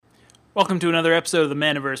Welcome to another episode of the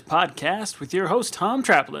Maniverse Podcast with your host, Tom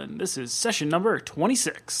Traplin. This is session number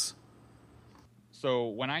 26. So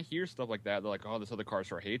when I hear stuff like that, they're like, oh, this other car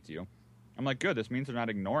store hates you. I'm like, good, this means they're not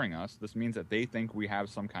ignoring us. This means that they think we have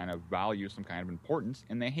some kind of value, some kind of importance,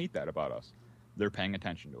 and they hate that about us. They're paying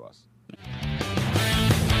attention to us.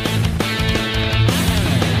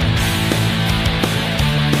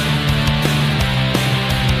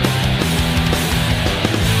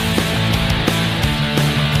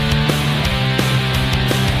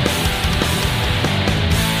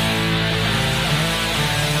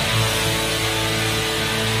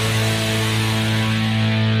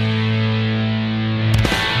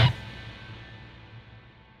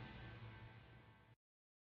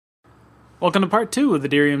 Welcome to part 2 of the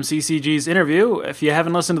Derium CCGs interview. If you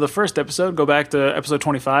haven't listened to the first episode, go back to episode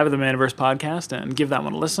 25 of the Maniverse Podcast and give that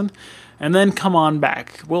one a listen. And then come on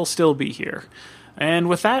back. We'll still be here. And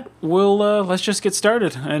with that, let's just get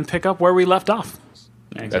started and pick up where we left off.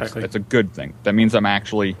 Exactly. That's a good thing. That means I'm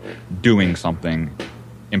actually doing something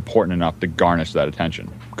important enough to garnish that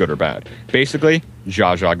attention, good or bad. Basically,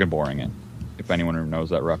 Zsa Zsa Gaboring it, if anyone knows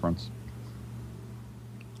that reference.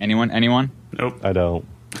 Anyone? Nope. I don't.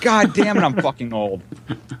 God damn it, I'm fucking old.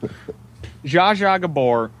 Zsa Zsa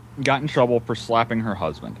Gabor got in trouble for slapping her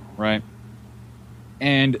husband, right?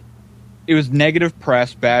 And it was negative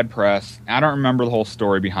press, bad press. I don't remember the whole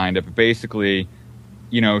story behind it, but basically,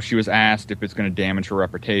 you know, she was asked if it's going to damage her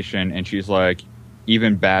reputation, and she's like,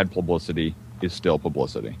 even bad publicity is still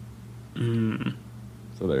publicity. So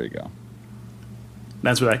there you go.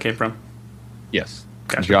 That's where that came from? Yes.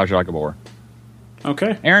 Gotcha. Zsa Zsa Gabor.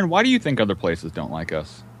 Okay. Aaron, why do you think other places don't like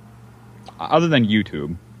us? Other than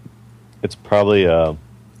YouTube. It's probably our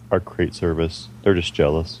crate service. They're just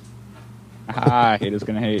jealous. Haters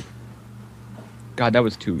gonna hate. God, that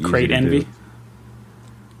was too easy. Crate to envy? do.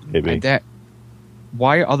 Maybe.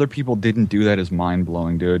 Why other people didn't do that is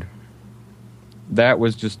mind-blowing, dude. That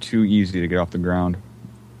was just too easy to get off the ground.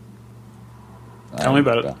 Tell me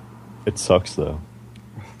about it. It sucks, though.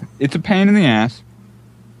 It's a pain in the ass,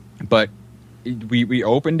 but we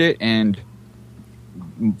opened it, and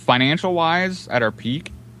financial wise, at our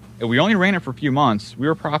peak, we only ran it for a few months. We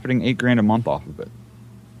were profiting $8,000 a month off of it,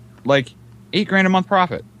 like $8,000 a month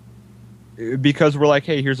profit, because we're like,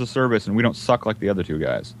 hey, here's a service, and we don't suck like the other two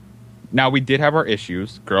guys. Now we did have our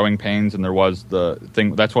issues, growing pains, and there was the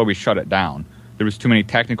thing. That's why we shut it down. There was too many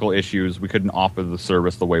technical issues. We couldn't offer the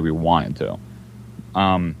service the way we wanted to.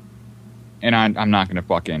 And I'm not gonna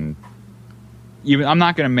fucking even. I'm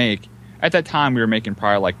not gonna make. At that time, we were making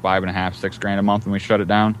probably like $5,500, $6,000 a month when we shut it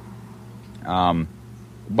down. But I'm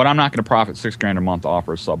not going to profit $6,000 a month off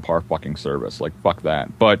for a subpar fucking service. Like, fuck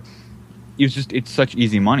that. But it's such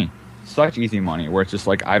easy money. Such easy money where it's just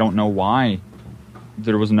like, I don't know why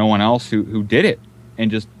there was no one else who did it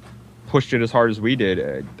and just pushed it as hard as we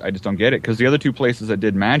did. I just don't get it. Because the other two places that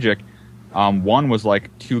did magic, one was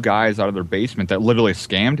like two guys out of their basement that literally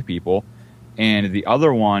scammed people. And the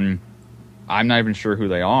other one, I'm not even sure who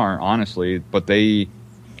they are, honestly, but they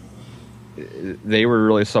were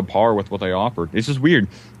really subpar with what they offered. It's just weird.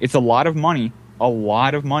 It's a lot of money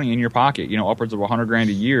in your pocket, you know, upwards of $100,000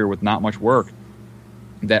 a year with not much work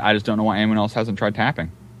that I just don't know why anyone else hasn't tried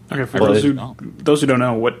tapping. Okay, for those who don't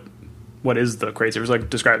know, what is the crate service? Like,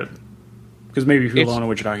 describe it. Because maybe people don't know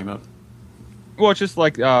what you're talking about. Well, it's just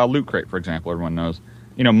like Loot Crate, for example, everyone knows.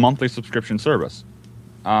 You know, monthly subscription service.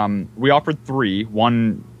 We offered 3.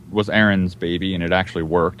 One was Aaron's baby, and it actually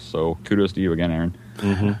worked, so kudos to you again, Aaron.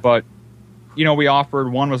 Mm-hmm. But, you know, we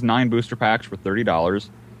offered, one was 9 booster packs for $30,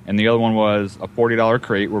 and the other one was a $40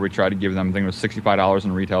 crate where we tried to give them, I think it was $65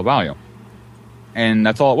 in retail value. And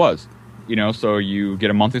that's all it was. You know, so you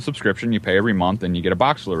get a monthly subscription, you pay every month, and you get a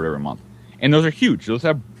box delivered every month. And those are huge. Those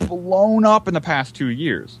have blown up in the past 2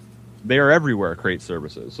 years. They are everywhere, crate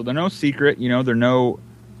services. So they're no secret, you know,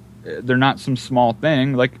 they're not some small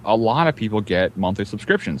thing. Like, a lot of people get monthly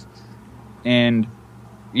subscriptions. And,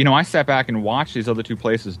 you know, I sat back and watched these other two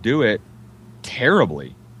places do it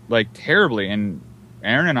terribly. Like, terribly. And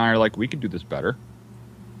Aaron and I are like, we could do this better.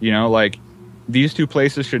 You know, like, these two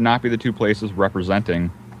places should not be the two places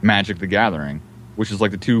representing Magic the Gathering, which is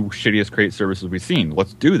like the two shittiest crate services we've seen.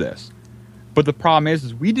 Let's do this. But the problem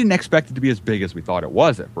is we didn't expect it to be as big as we thought it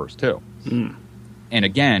was at first, too. And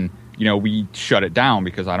again, you know, we shut it down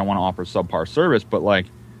because I don't want to offer subpar service, but, like,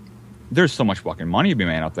 there's so much fucking money to be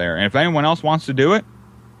made out there. And if anyone else wants to do it,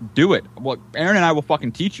 do it. Well, Aaron and I will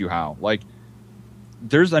fucking teach you how. Like,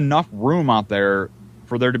 there's enough room out there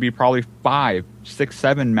for there to be probably 5, 6,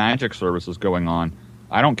 7 magic services going on.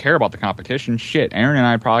 I don't care about the competition. Shit, Aaron and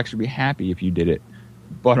I probably should be happy if you did it.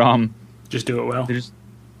 But, just do it well.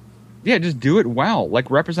 yeah, just do it well. Like,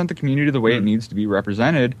 represent the community the way it needs to be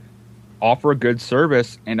represented. Offer a good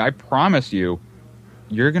service, and I promise you,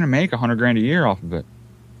 you're gonna make $100,000 a year off of it.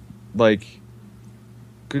 Like,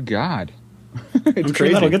 good God, it's I'm sure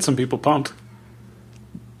crazy. that'll get some people pumped.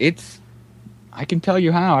 I can tell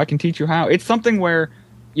you how. I can teach you how. It's something where,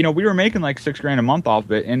 we were making like $6,000 a month off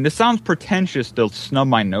of it, and this sounds pretentious to snub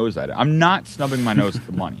my nose at it. I'm not snubbing my nose at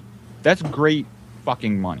the money. That's great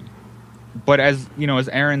fucking money. But as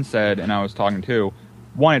Aaron said, and I was talking too,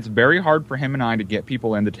 one, it's very hard for him and I to get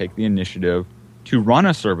people in to take the initiative to run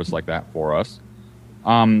a service like that for us.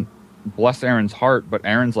 Bless Aaron's heart, but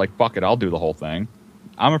Aaron's like, fuck it, I'll do the whole thing.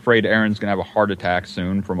 I'm afraid Aaron's going to have a heart attack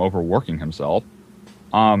soon from overworking himself.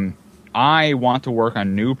 I want to work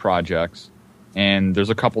on new projects, and there's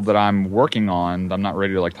a couple that I'm working on that I'm not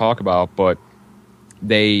ready to like talk about, but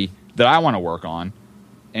that I want to work on.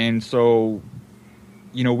 And so,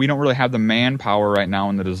 we don't really have the manpower right now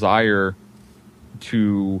and the desire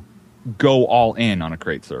to go all in on a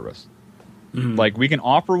crate service. Mm-hmm. Like, we can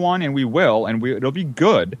offer one, and we will, and it'll be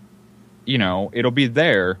good. It'll be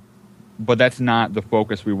there, but that's not the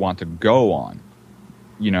focus we want to go on.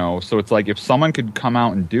 So it's like, if someone could come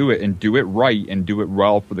out and do it right and do it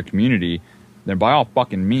well for the community, then by all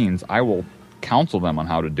fucking means, I will counsel them on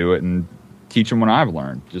how to do it and teach them what I've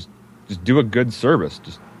learned. Just do a good service.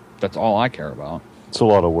 That's all I care about. It's a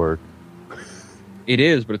lot of work. It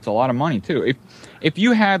is, but it's a lot of money too. If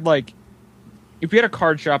you had a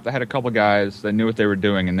card shop that had a couple guys that knew what they were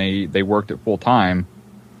doing and they worked it full time,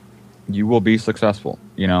 you will be successful.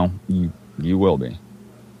 You will be.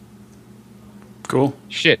 Cool.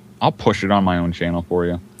 Shit, I'll push it on my own channel for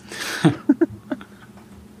you.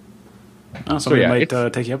 Somebody might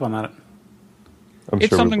take you up on that.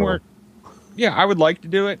 It's something where, I would like to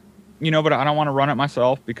do it, but I don't want to run it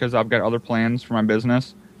myself because I've got other plans for my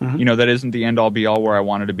business. Mm-hmm. That isn't the end-all be-all where I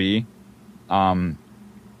wanted to be. And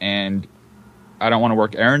I don't want to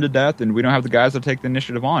work Aaron to death, and we don't have the guys that take the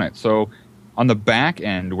initiative on it. So on the back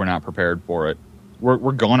end, we're not prepared for it.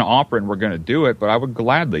 We're going to offer it, and we're going to do it, but I would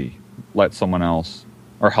gladly let someone else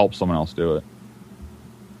or help someone else do it.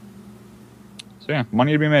 So yeah,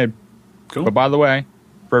 money to be made. Cool. But by the way,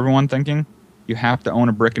 for everyone thinking, you have to own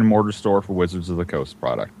a brick and mortar store for Wizards of the Coast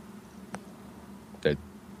product.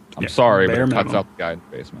 I'm sorry, but it cuts out the guy in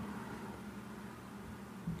the basement.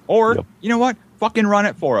 Or, you know what? Fucking run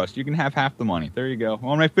it for us. You can have half the money. There you go.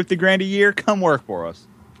 Want to make $50,000 a year? Come work for us.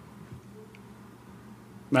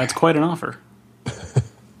 That's quite an offer.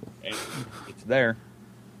 It's there.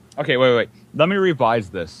 Okay, wait. Let me revise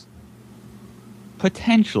this.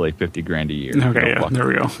 Potentially $50,000 a year. Okay, yeah, there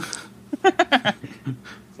we go.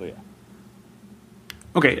 So yeah.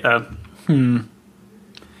 Okay.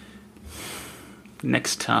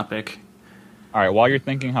 Next topic. All right. While you're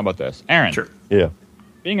thinking, how about this, Aaron? Sure. Yeah.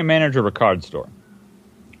 Being a manager of a card store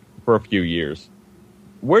for a few years,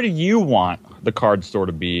 where do you want the card store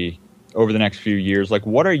to be over the next few years? Like,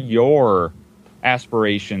 what are your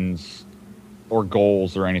aspirations or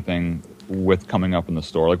goals or anything with coming up in the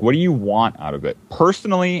store? Like, what do you want out of it,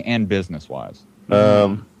 personally and business-wise?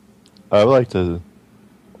 I would like to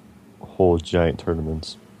hold giant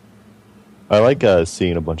tournaments. I like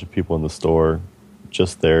seeing a bunch of people in the store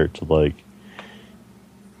just there to, like,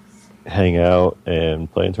 hang out and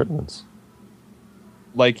play in tournaments.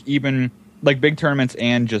 Like, even, like, big tournaments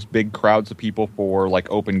and just big crowds of people for, like,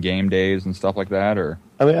 open game days and stuff like that, or?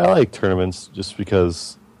 I mean, I like tournaments just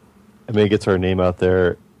because, it gets our name out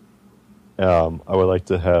there. I would like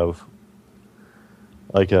to have,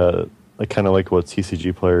 kind of like what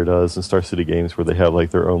CCG Player does in Star City Games, where they have,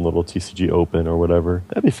 like, their own little TCG Open or whatever.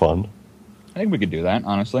 That'd be fun. I think we could do that,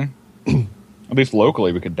 honestly. At least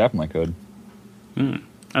locally, we definitely could.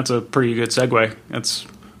 That's a pretty good segue. That's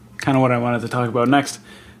kind of what I wanted to talk about next.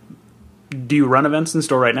 Do you run events in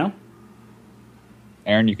store right now?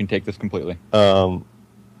 Aaron, you can take this completely.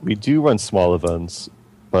 We do run small events,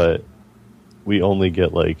 but we only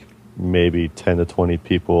get, like, maybe 10 to 20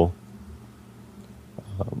 people.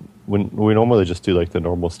 When we normally just do, like, the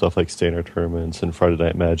normal stuff like standard tournaments and Friday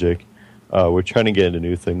Night Magic. We're trying to get into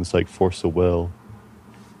new things like Force of Will.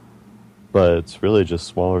 But it's really just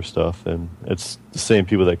smaller stuff, and it's the same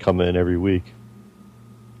people that come in every week.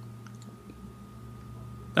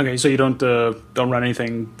 Okay, so you don't run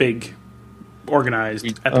anything big, organized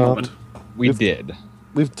at the moment? We've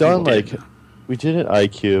done, we did an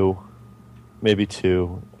IQ, maybe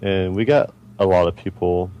 2, and we got a lot of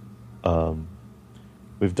people.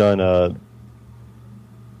 We've done,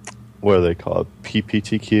 what are they called?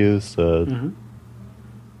 PPTQs.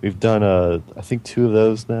 We've done, I think 2 of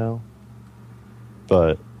those now.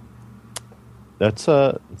 But that's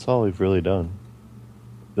all we've really done.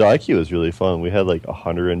 the IQ was really fun. We had like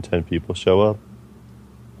 110 people show up,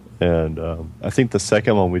 and I think the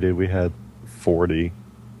second one we did, we had 40.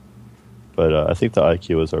 But I think the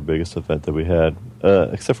IQ was our biggest event that we had,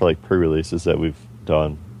 except for like pre-releases that we've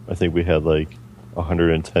done. I think we had like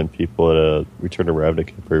 110 people at a Return to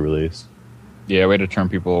Ravnica pre-release. Yeah, we had to turn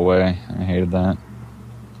people away. I hated that.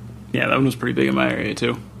 Yeah, that one was pretty big in my area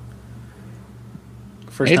too.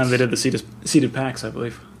 First time they did the seated packs, I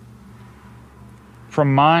believe.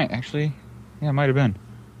 From my actually, yeah, it might have been.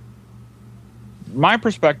 My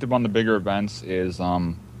perspective on the bigger events is,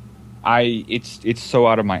 it's so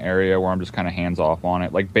out of my area where I'm just kind of hands off on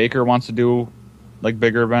it. Like Baker wants to do like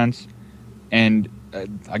bigger events, and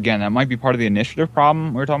again, that might be part of the initiative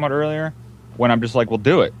problem we were talking about earlier. When I'm just like, well,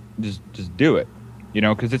 do it, just do it,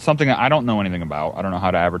 because it's something that I don't know anything about. I don't know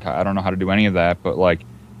how to advertise. I don't know how to do any of that. But like,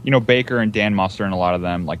 Baker and Dan Muster and a lot of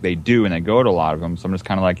them, like they do, and they go to a lot of them. So I'm just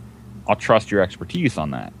kind of like, I'll trust your expertise on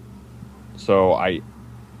that. So I'm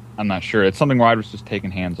not sure. It's something where I was just taking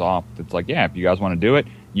hands off. It's like, yeah, if you guys want to do it,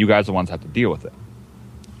 you guys are the ones that have to deal with it.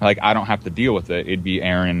 Like, I don't have to deal with it. It'd be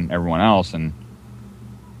Aaron and everyone else. And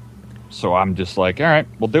so I'm just like, all right,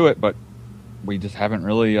 we'll do it. But we just haven't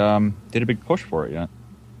really did a big push for it yet.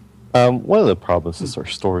 One of the problems is our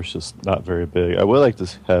store is just not very big. I would like to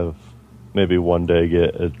have maybe one day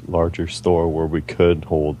get a larger store where we could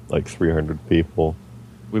hold like 300 people.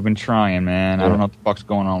 We've been trying, man. Yeah. I don't know what the fuck's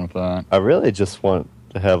going on with that. I really just want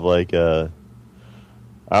to have like I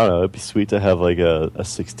don't know, it'd be sweet to have like a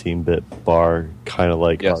 16-bit bar, kind of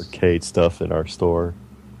like arcade stuff in our store.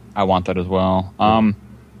 I want that as well. Yeah.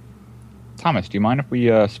 Thomas, do you mind if we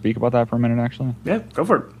speak about that for a minute, actually? Yeah, go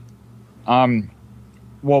for it.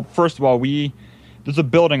 Well, first of all, there's a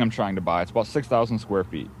building I'm trying to buy. It's about 6,000 square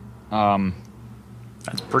feet.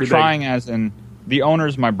 That's pretty trying big. As in, the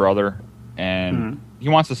owner's my brother, and he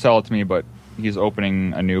wants to sell it to me, but he's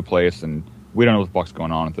opening a new place, and we don't know what the fuck's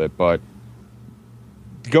going on with it. But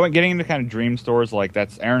getting into kind of dream stores, like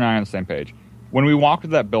that's Aaron and I on the same page. When we walk to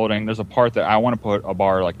that building, there's a part that I want to put a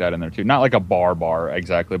bar like that in there too. Not like a bar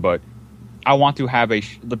exactly, but I want to have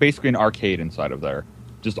basically an arcade inside of there.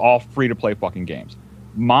 Just all free-to-play fucking games.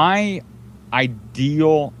 My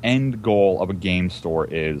ideal end goal of a game store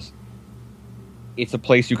is it's a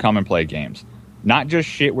place you come and play games. Not just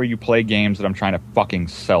shit where you play games that I'm trying to fucking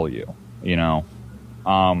sell you,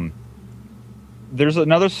 There's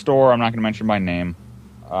another store, I'm not going to mention by name.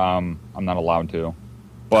 I'm not allowed to.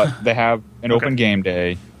 But they have an open game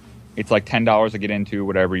day. It's like $10 to get into,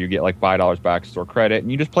 whatever. You get like $5 back store credit,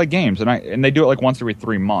 and you just play games. And they do it like once every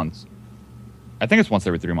 3 months. I think it's once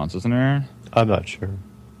every 3 months, isn't it? I'm not sure. I'm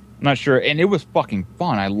not sure. And it was fucking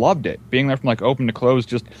fun. I loved it. Being there from like open to close,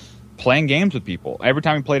 just playing games with people. Every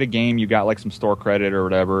time you played a game, you got like some store credit or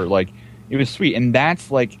whatever. Like, it was sweet. And that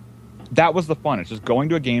was the fun. It's just going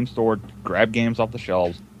to a game store, grab games off the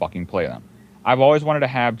shelves, fucking play them. I've always wanted to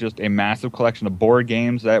have just a massive collection of board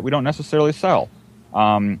games that we don't necessarily sell.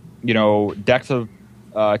 Decks of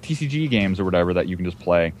TCG games or whatever that you can just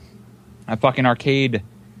play. A fucking arcade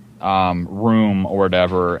room or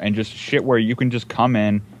whatever, and just shit where you can just come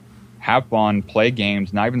in, have fun, play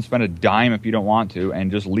games, not even spend a dime if you don't want to,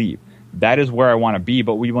 and just leave. That is where I want to be,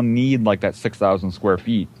 but we will need like that 6,000 square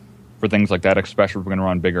feet for things like that, especially if we're going to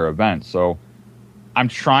run bigger events. So I'm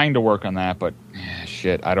trying to work on that, but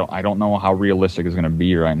shit, I don't know how realistic it's going to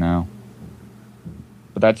be right now.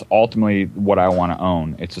 But that's ultimately what I want to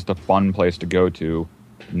own. It's just a fun place to go to,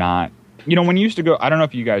 not... when you used to go... I don't know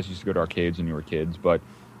if you guys used to go to arcades when you were kids, but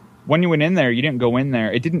when you went in there, you didn't go in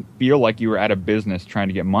there... It didn't feel like you were at a business trying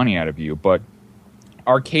to get money out of you, but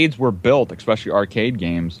arcades were built, especially arcade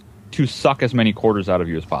games, to suck as many quarters out of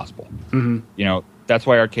you as possible. Mm-hmm. That's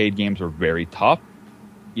why arcade games were very tough.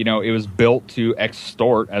 It was built to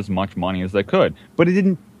extort as much money as they could. But it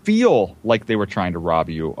didn't feel like they were trying to rob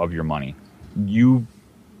you of your money. You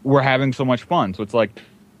were having so much fun. So it's like,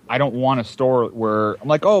 I don't want a store where I'm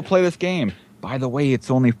like, oh, play this game. By the way, it's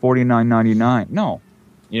only $49.99. No.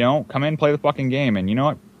 Come in, play the fucking game. And you know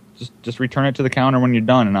what? Just return it to the counter when you're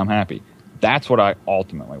done and I'm happy. That's what I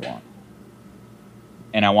ultimately want.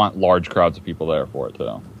 And I want large crowds of people there for it,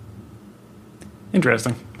 too.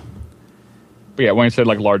 Interesting. But yeah, when you said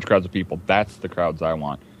like large crowds of people, that's the crowds I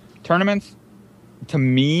want. Tournaments, to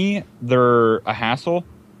me, they're a hassle,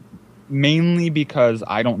 mainly because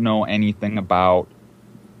I don't know anything about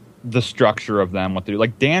the structure of them. What they do.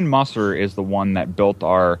 Like Dan Musser is the one that built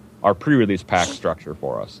our pre-release pack structure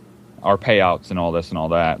for us, our payouts and all this and all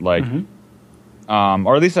that. Like,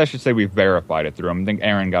 or at least I should say we verified it through him. I think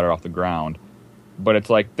Aaron got it off the ground. But it's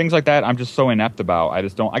like things like that I'm just so inept about. I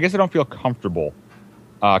guess I don't feel comfortable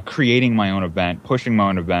creating my own event, pushing my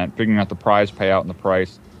own event, figuring out the prize payout and the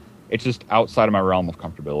price. it's just outside of my realm of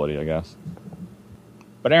comfortability, I guess.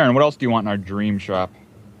 But Aaron, what else do you want in our dream shop?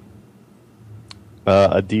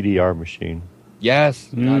 A DDR machine. Yes.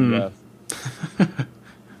 God, yes.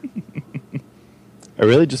 I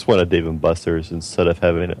really just want a Dave and Buster's instead of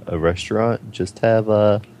having a restaurant. Just have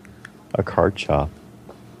a card shop.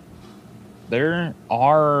 There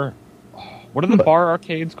are... What are the bar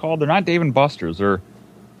arcades called? They're not Dave and Buster's. There's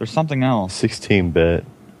something else. 16-bit.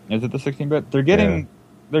 Is it the 16-bit? They're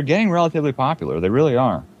getting relatively popular. They really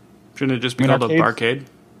are. Shouldn't it just be called a barcade?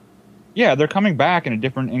 Yeah, they're coming back in a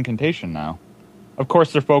different incantation now. Of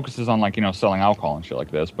course, their focus is on selling alcohol and shit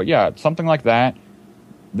like this. But yeah, something like that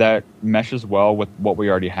meshes well with what we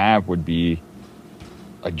already have would be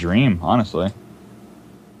a dream, honestly.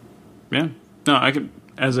 Yeah. No, I could,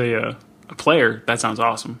 as a player, that sounds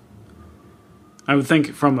awesome. I would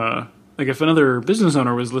think from if another business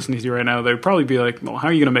owner was listening to you right now, they'd probably be like, well, how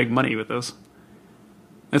are you going to make money with this?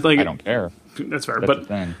 It's like, I don't care. That's fair. That's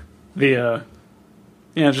but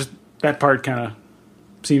just that part kind of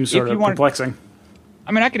seems sort of perplexing.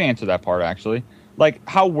 I mean, I can answer that part, actually. Like,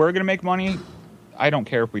 how we're going to make money, I don't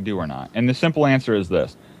care if we do or not. And the simple answer is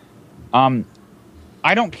this. I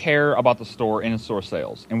don't care about the store in-store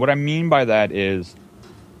sales. And what I mean by that is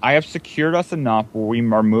I have secured us enough where we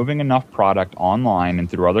are moving enough product online and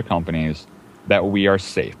through other companies that we are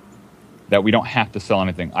safe, that we don't have to sell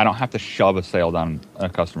anything. I don't have to shove a sale down a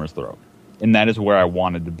customer's throat. And that is where I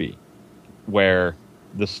wanted to be, where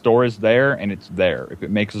the store is there and it's there. If it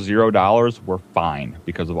makes $0, we're fine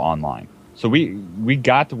because of online. So we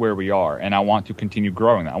got to where we are, and I want to continue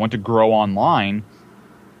growing that. I want to grow online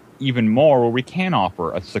even more, where we can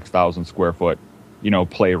offer a 6,000 square foot,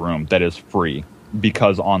 playroom that is free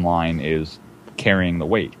because online is carrying the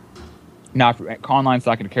weight. Now, if online's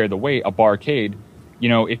not going to carry the weight, a barcade,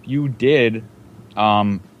 if you did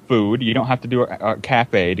food, you don't have to do a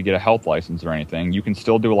cafe to get a health license or anything. You can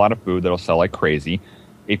still do a lot of food that'll sell like crazy.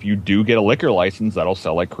 If you do get a liquor license, that'll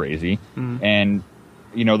sell like crazy. Mm-hmm. And,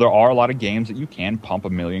 there are a lot of games that you can pump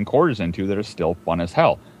 1 million quarters into that are still fun as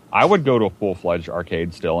hell. I would go to a full-fledged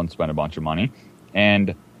arcade still and spend a bunch of money.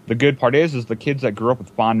 And the good part is the kids that grew up with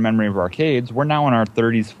fond memory of arcades, we're now in our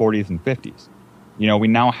 30s, 40s, and 50s. We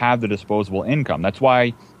now have the disposable income. That's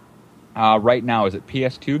why right now, is it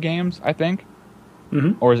PS2 games, I think?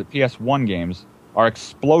 Mm-hmm. Or is it PS1 games are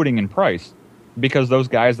exploding in price because those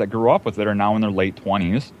guys that grew up with it are now in their late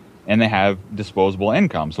 20s and they have disposable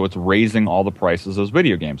income. So it's raising all the prices of those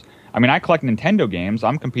video games. I mean, I collect Nintendo games.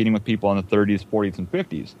 I'm competing with people in the 30s, 40s, and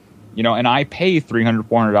 50s. And I pay $300,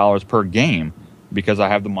 $400 per game because I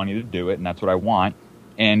have the money to do it, and that's what I want.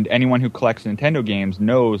 And anyone who collects Nintendo games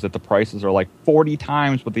knows that the prices are like 40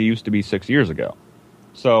 times what they used to be 6 years ago.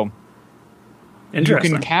 So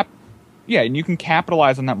interesting. And you can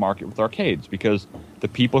capitalize on that market with arcades because the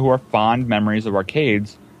people who are fond memories of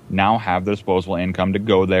arcades now have the disposable income to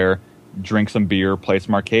go there, drink some beer, play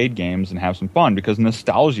some arcade games, and have some fun because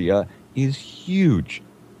nostalgia is huge.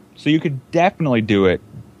 So you could definitely do it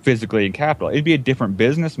physically and capital. It'd be a different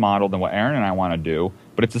business model than what Aaron and I want to do,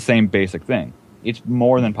 but it's the same basic thing. It's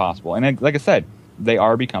more than possible. And like I said, they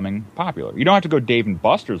are becoming popular. You don't have to go Dave and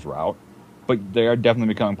Buster's route, but they are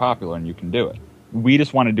definitely becoming popular and you can do it. We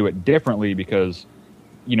just want to do it differently because,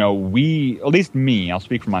 at least me, I'll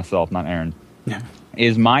speak for myself, not Aaron,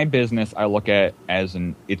 is my business I look at as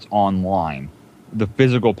it's online. The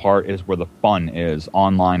physical part is where the fun is.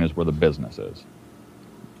 Online is where the business is.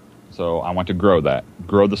 So I want to grow that.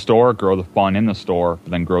 Grow the store, grow the fun in the store,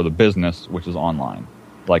 but then grow the business, which is online,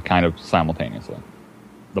 like kind of simultaneously.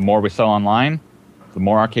 The more we sell online, the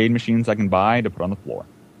more arcade machines I can buy to put on the floor.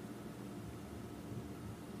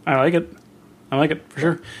 I like it for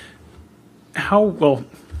sure.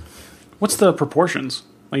 What's the proportions?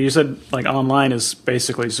 Like you said, like online is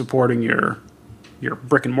basically supporting your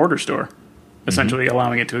brick and mortar store, essentially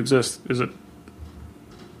allowing it to exist. Is it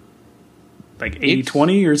like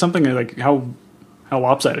 80-20 or something? Like how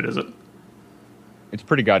lopsided is it? It's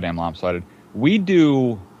pretty goddamn lopsided. We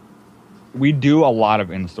do a lot of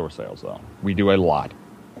in-store sales though. We do a lot.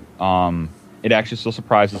 It actually still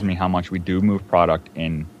surprises me how much we do move product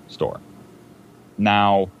in store.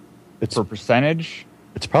 Now, for percentage,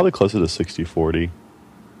 it's probably closer to 60-40.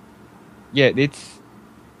 Yeah,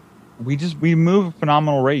 we move a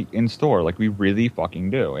phenomenal rate in store, like we really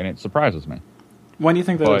fucking do, and it surprises me. Why do you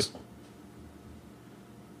think that is?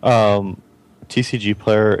 TCG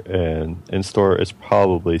player and in store is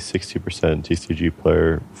probably 60% TCG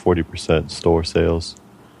player, 40% store sales.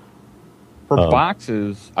 For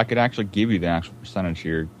boxes, I could actually give you the actual percentage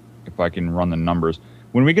here if I can run the numbers.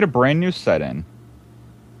 When we get a brand new set in,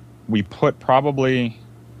 we put probably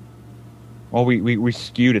Well, we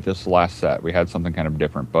skewed it this last set. We had something kind of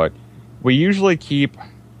different, but we usually keep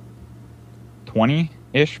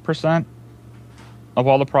 20-ish% of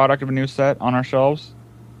all the product of a new set on our shelves,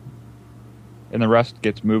 and the rest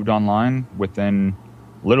gets moved online within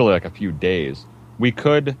literally like a few days.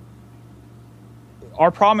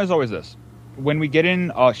 Our problem is always this. When we get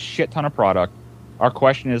in a shit ton of product, our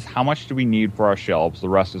question is, how much do we need for our shelves? The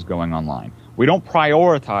rest is going online. We don't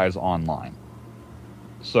prioritize online.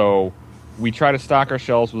 So we try to stock our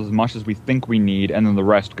shelves with as much as we think we need, and then the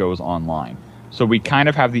rest goes online. So we kind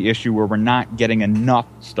of have the issue where we're not getting enough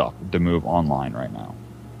stuff to move online right now,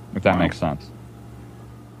 if that makes sense.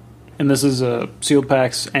 And this is sealed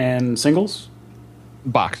packs and singles?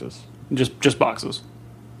 Boxes. Just boxes.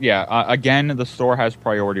 Yeah, again, the store has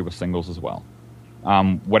priority with singles as well.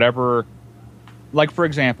 Whatever, like for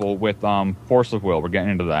example, with Force of Will, we're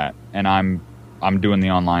getting into that, and I'm doing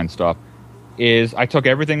the online stuff. Is I took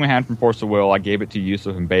everything we had from Force of Will, I gave it to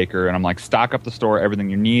Yusuf and Baker, and I'm like, stock up the store, everything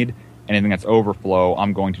you need, anything that's overflow,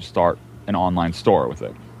 I'm going to start an online store with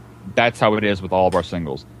it. That's how it is with all of our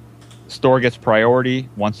singles. Store gets priority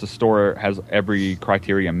once the store has every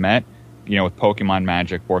criteria met, with Pokemon,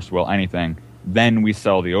 Magic, Force of Will, anything, then we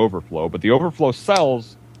sell the overflow. But the overflow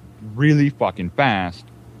sells really fucking fast,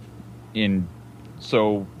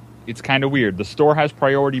 so it's kind of weird. The store has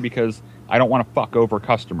priority because I don't want to fuck over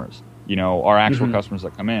customers. Our actual customers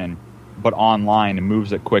that come in, but online it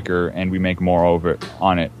moves it quicker and we make more over it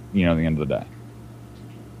on it, at the end of the day.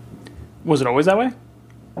 Was it always that way?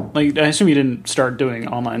 Like, I assume you didn't start doing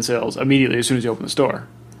online sales immediately as soon as you opened the store.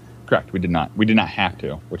 Correct. We did not. We did not have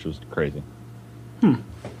to, which was crazy.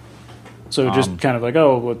 So just kind of like,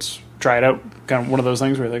 let's try it out. Kind of one of those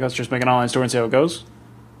things where you're like, let's just make an online store and see how it goes.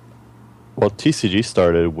 Well, TCG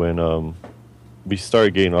started when we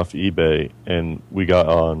started getting off eBay, and we got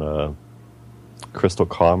on Crystal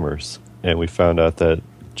Commerce, and we found out that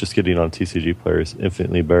just getting on TCG Player is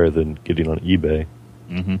infinitely better than getting on eBay.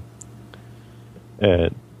 Mm-hmm.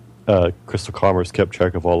 And Crystal Commerce kept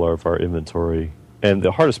track of all of our inventory. And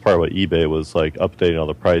the hardest part about eBay was like updating all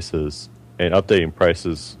the prices, and updating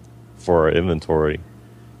prices for our inventory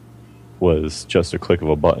was just a click of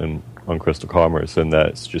a button on Crystal Commerce, and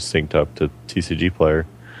that's just synced up to TCG Player,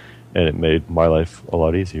 and it made my life a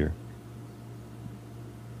lot easier.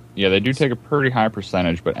 Yeah, they do take a pretty high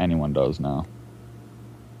percentage, but anyone does now.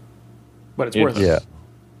 But it's worth it. Yeah.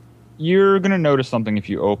 You're going to notice something if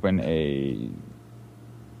you open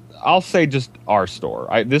I'll say just our store.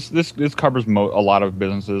 This covers a lot of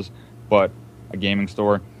businesses, but a gaming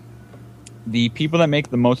store. The people that make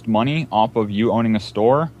the most money off of you owning a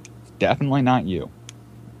store, it's definitely not you.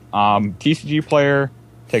 TCG Player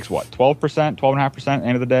takes what, 12%, 12.5% at the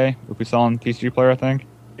end of the day if we sell on TCG Player, I think?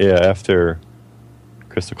 Yeah, after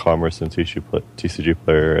Crystal Commerce and TCG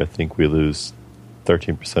Player, I think we lose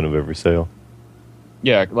 13% of every sale.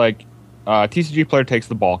 Yeah, like TCG Player takes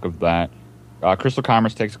the bulk of that. Crystal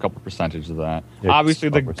Commerce takes a couple percentage of that. Yeah, obviously,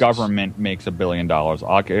 the government makes $1 billion.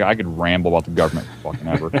 I could ramble about the government fucking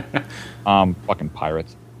ever. Fucking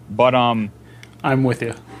pirates. But I'm with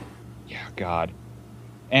you. Yeah, God.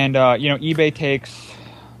 And eBay takes.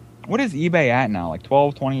 What is eBay at now? Like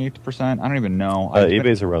 12, 28%? I don't even know.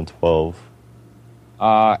 eBay's around 12.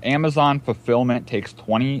 Amazon fulfillment takes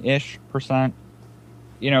 20-ish%.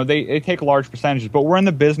 They take large percentages, but we're in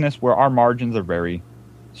the business where our margins are very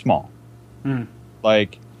small.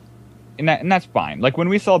 Like, and that's fine. Like, when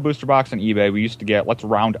we sell a booster box on eBay, we used to get, let's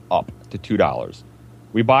round up to $2.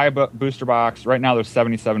 We buy a booster box. Right now, they're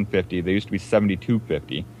 $77.50. They used to be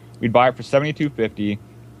 $72.50. We'd buy it for $72.50,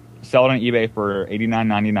 sell it on eBay for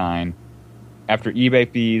 $89.99. After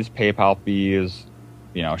eBay fees, PayPal fees,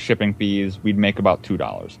 shipping fees, we'd make about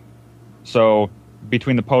 $2. So,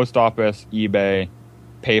 between the post office, eBay,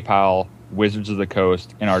 PayPal, Wizards of the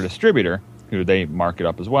Coast, and our distributor, who they mark it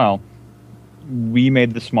up as well, we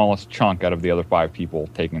made the smallest chunk out of the other 5 people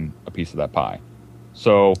taking a piece of that pie.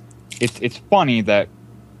 So it's funny that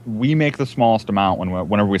we make the smallest amount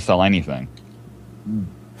whenever we sell anything.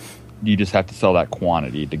 You just have to sell that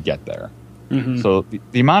quantity to get there. Mm-hmm. So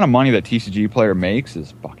the amount of money that TCG Player makes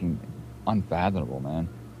is fucking unfathomable, man.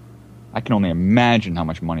 I can only imagine how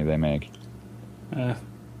much money they make.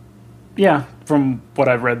 Yeah, from what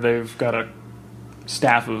I've read, they've got a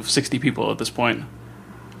staff of 60 people at this point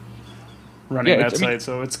running that site,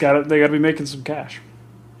 so they got to be making some cash.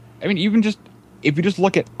 I mean, even just if you just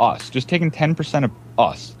look at us, just taking 10% of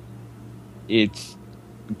us, I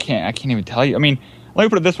can't even tell you. I mean, let me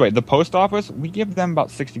put it this way: the post office, we give them about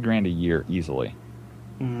 $60,000 a year easily.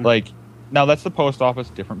 Mm-hmm. Like, now that's the post office,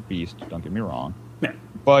 different beast. Don't get me wrong. Yeah.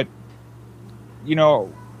 But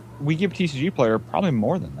we give TCG Player probably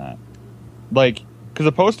more than that. Like, because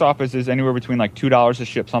the post office is anywhere between like $2 to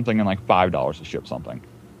ship something and like $5 to ship something.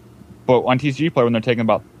 But on TCG Player, when they're taking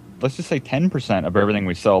about, let's just say 10% of everything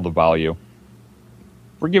we sell, the value,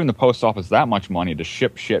 we're giving the post office that much money to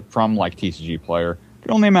ship shit from like TCG Player. You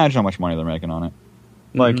can only imagine how much money they're making on it.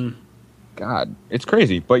 Like, God, it's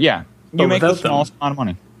crazy. But yeah, you make the smallest amount of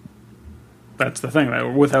money. That's the thing. Right?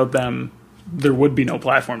 Without them, there would be no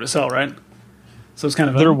platform to sell, right? So it's kind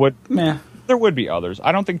of there would be others.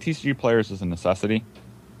 I don't think TCG Players is a necessity.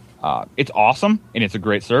 It's awesome and it's a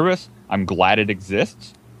great service. I'm glad it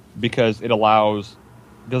exists because it allows.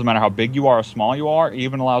 It doesn't matter how big you are or small you are. It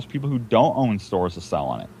even allows people who don't own stores to sell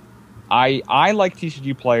on it. I like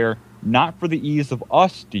TCG Player not for the ease of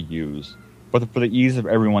us to use, but for the ease of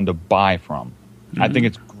everyone to buy from. I think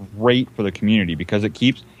it's great for the community because it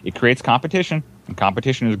creates competition, and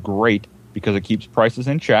competition is great because it keeps prices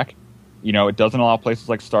in check. You know, it doesn't allow places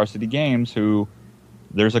like Star City Games who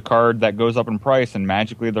there's a card that goes up in price and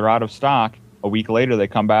magically they're out of stock. A week later they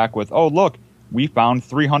come back with, oh, look, we found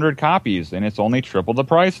 300 copies and it's only triple the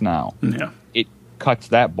price now. Yeah. It cuts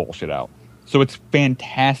that bullshit out. So it's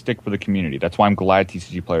fantastic for the community. That's why I'm glad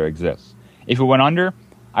TCG Player exists. If it went under,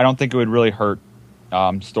 I don't think it would really hurt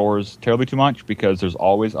stores terribly too much because there's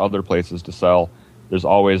always other places to sell. There's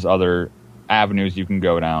always other avenues you can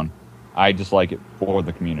go down. I just like it for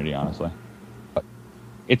the community, honestly. But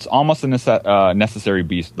it's almost a necessary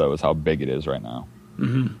beast, though, is how big it is right now.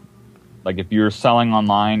 Mm-hmm. Like, if you're selling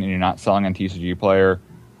online and you're not selling on TCG Player,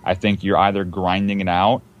 I think you're either grinding it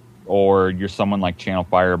out or you're someone like Channel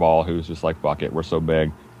Fireball who's just like, fuck it, we're so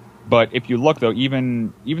big. But if you look, though,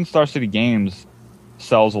 even Star City Games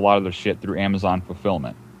sells a lot of their shit through Amazon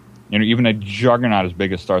fulfillment. You know, even a juggernaut as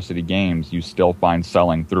big as Star City Games, you still find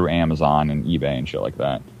selling through Amazon and eBay and shit like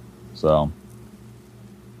that. So,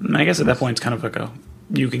 I guess at that point it's kind of like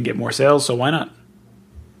you can get more sales, so why not?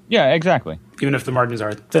 Yeah, exactly. Even if the margins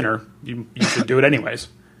are thinner, you should do it anyways.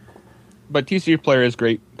 But TCG Player is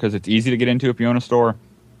great because it's easy to get into if you own a store,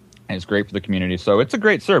 and it's great for the community. So it's a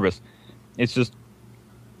great service. It's just,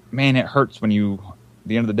 man, it hurts at the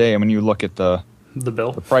end of the day, when you look at the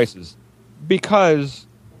bill, the prices, because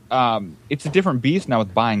it's a different beast now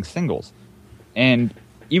with buying singles. And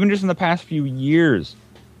even just in the past few years,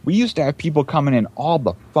 we used to have people coming in all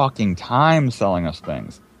the fucking time selling us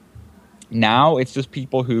things. Now it's just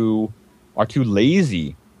people who are too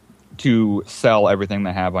lazy to sell everything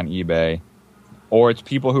they have on eBay, or it's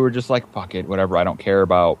people who are just like, fuck it, whatever, I don't care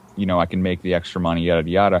about, I can make the extra money, yada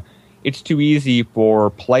yada. It's too easy for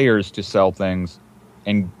players to sell things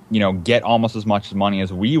and get almost as much money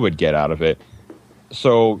as we would get out of it.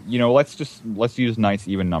 So let's use nice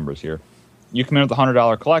even numbers here. You come in with a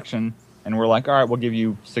 $100 collection and we're like, all right, we'll give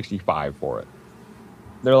you 65 for it.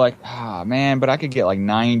 They're like, man, but I could get like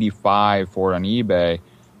 95 for it on eBay.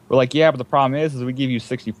 We're like, yeah, but the problem is we give you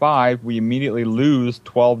 65, we immediately lose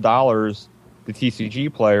 $12 to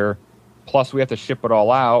TCG Player, plus we have to ship it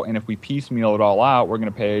all out, and if we piecemeal it all out, we're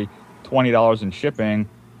going to pay $20 in shipping.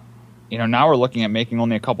 Now we're looking at making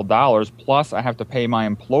only a couple dollars, plus I have to pay my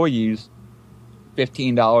employees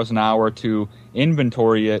 $15 an hour to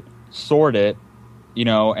inventory it, sort it,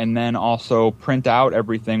 and then also print out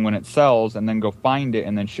everything when it sells and then go find it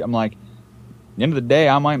and then I'm like, at the end of the day,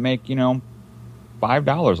 I might make,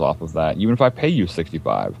 $5 off of that, even if I pay you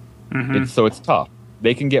 $65. Mm-hmm. It's tough.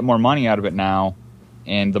 They can get more money out of it now,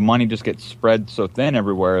 and the money just gets spread so thin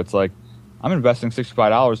everywhere. It's like, I'm investing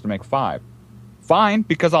 $65 to make $5. Fine,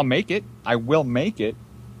 because I'll make it. I will make it,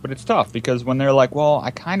 but it's tough because when they're like, well,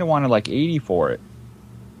 I kind of wanted like 80 for it.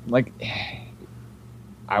 Like,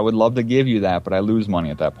 I would love to give you that, but I lose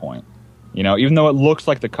money at that point. Even though it looks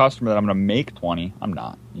like the customer that I'm going to make 20, I'm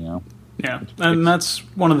not, Yeah, and that's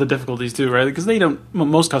one of the difficulties too, right? Because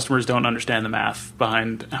most customers don't understand the math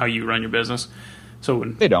behind how you run your business. So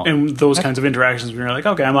they don't. And those kinds of interactions when you're like,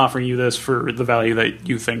 okay, I'm offering you this for the value that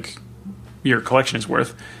you think your collection is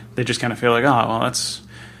worth, they just kind of feel like, oh, well, that's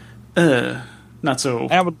not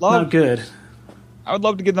good. I would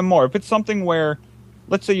love to give them more. If it's something where,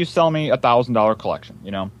 let's say you sell me a $1,000 collection,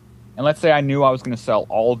 and let's say I knew I was going to sell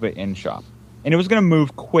all of it in shop, and it was going to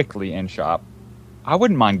move quickly in shop, I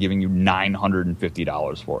wouldn't mind giving you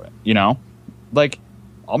 $950 for it, Like,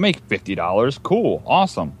 I'll make $50. Cool.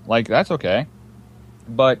 Awesome. Like, that's okay.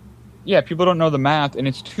 But, yeah, people don't know the math, and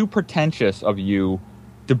it's too pretentious of you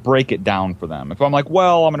to break it down for them. If I'm like,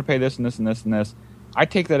 well, I'm going to pay this and this and this and this, I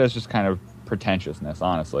take that as just kind of pretentiousness,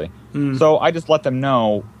 honestly. So I just let them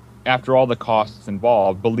know, after all the costs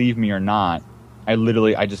involved, believe me or not, I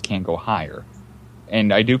just can't go higher.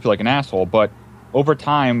 And I do feel like an asshole, but over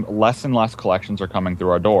time, less and less collections are coming through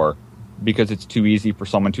our door because it's too easy for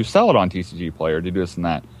someone to sell it on TCG Player, to do this and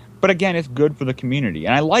that. But again, it's good for the community,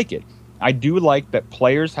 and I like it. I do like that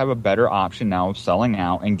players have a better option now of selling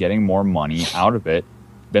out and getting more money out of it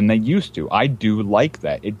than they used to. I do like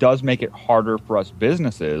that. It does make it harder for us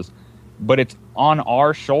businesses, but it's on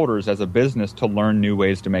our shoulders as a business to learn new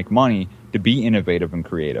ways to make money, to be innovative and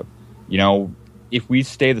creative. You know, if we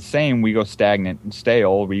stay the same, we go stagnant and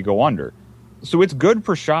stale, we go under. So it's good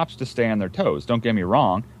for shops to stay on their toes. Don't get me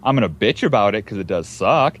wrong. I'm going to bitch about it because it does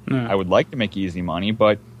suck. I would like to make easy money,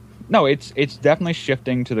 but no, it's definitely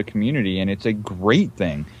shifting to the community, and it's a great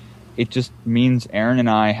thing. It just means Aaron and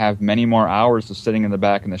I have many more hours of sitting in the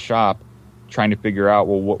back in the shop trying to figure out,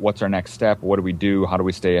 well, what's our next step? What do we do? How do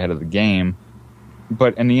we stay ahead of the game?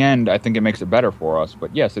 But in the end, I think it makes it better for us.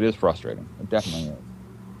 But yes, it is frustrating. It definitely is.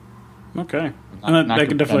 Okay. And I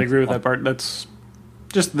can definitely agree with that part. That's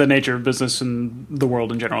just the nature of business and the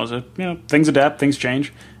world in general. Is things adapt, things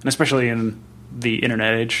change, and especially in the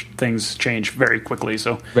internet age, things change very quickly.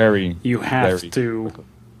 So you have to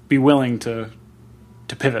be willing to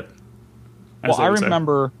pivot. Well, I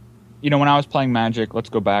remember, when I was playing Magic, let's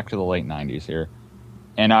go back to the late 90s here,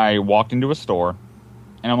 and I walked into a store,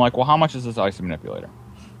 and I'm like, well, how much is this ice manipulator?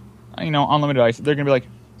 Unlimited ice. They're going to be like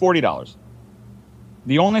 $40.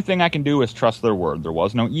 The only thing I can do is trust their word. There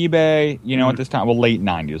was no eBay, at this time. Well, late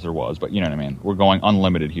 90s there was, but you know what I mean. We're going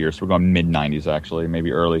unlimited here, so we're going mid-90s actually,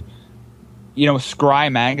 maybe early.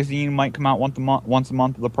 Scry magazine might come out once a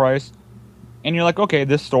month at the price, and you're like, okay,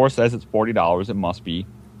 this store says it's $40. It must be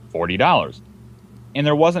 $40. And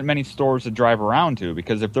there wasn't many stores to drive around to,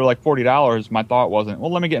 because if they're like $40, my thought wasn't, well,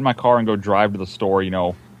 let me get in my car and go drive to the store,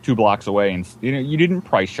 2 blocks away. And you didn't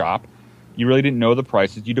price shop. You really didn't know the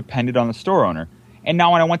prices. You depended on the store owner. And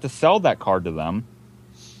now when I went to sell that card to them,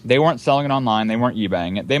 they weren't selling it online. They weren't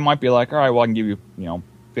eBaying it. They might be like, all right, well, I can give you,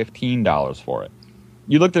 $15 for it.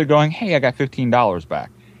 You looked at it going, hey, I got $15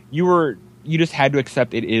 back. You just had to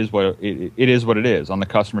accept it is what it is on the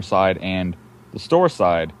customer side and the store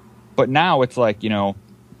side. But now it's like,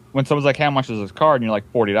 when someone's like, how much is this card? And you're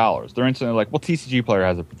like, $40. They're instantly like, well, TCG Player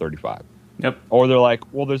has it for $35. Yep. Or they're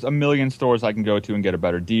like, well, there's a million stores I can go to and get a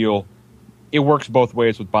better deal. It works both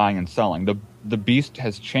ways with buying and selling. The beast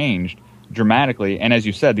has changed dramatically. And as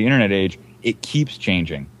you said, the internet age, it keeps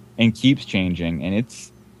changing. And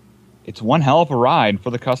it's one hell of a ride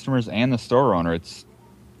for the customers and the store owner.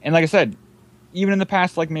 And like I said, even in the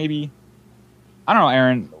past, like maybe, I don't know,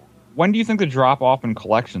 Aaron, when do you think the drop-off in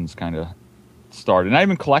collections kind of started? Not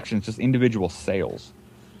even collections, just individual sales.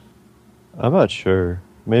 I'm not sure.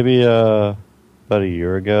 Maybe about a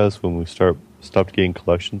year ago is when we stopped getting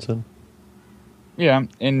collections in. Yeah,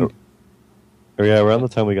 and... Or yeah, around the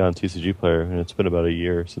time we got on TCG Player, and it's been about a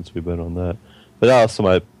year since we've been on that. But that also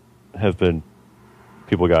might have been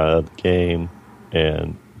people got out of the game,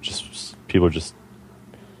 and people just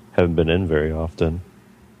haven't been in very often.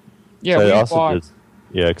 Yeah,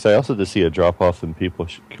 because I also did see a drop-off in people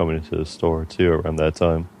coming into the store, too, around that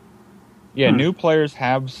time. Yeah, new players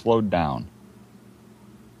have slowed down.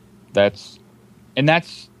 That's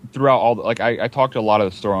throughout all the... Like, I talked to a lot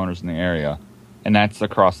of the store owners in the area, and that's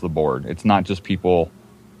across the board. It's not just people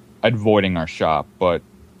avoiding our shop, but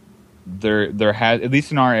there has... At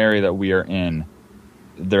least in our area that we are in,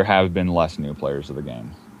 there have been less new players of the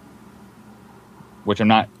game. Which I'm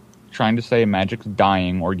not trying to say Magic's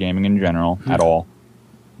dying or gaming in general at all.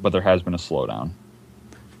 But there has been a slowdown.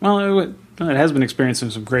 Well, it has been experiencing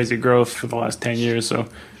some crazy growth for the last 10 years, so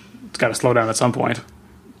it's got to slow down at some point.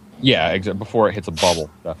 Yeah, before it hits a bubble,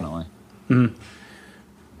 definitely. Mm-hmm.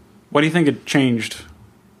 What do you think it changed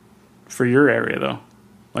for your area, though?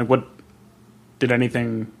 Like, did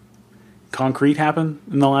anything concrete happen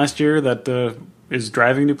in the last year that is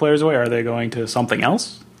driving new players away? Are they going to something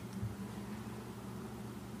else?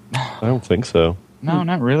 I don't think so. No,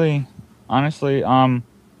 not really. Honestly, I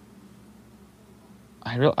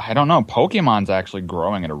don't know. Pokemon's actually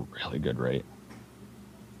growing at a really good rate.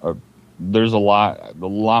 There's a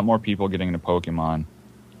lot more people getting into Pokemon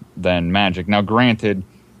than Magic. Now, granted,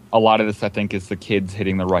 a lot of this I think is the kids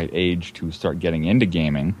hitting the right age to start getting into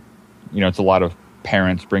gaming. It's a lot of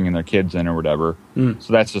parents bringing their kids in or whatever.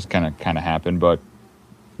 So that's just kind of happened. But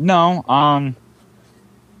no,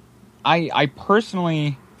 I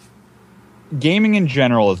personally, gaming in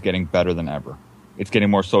general is getting better than ever. It's getting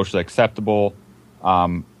more socially acceptable.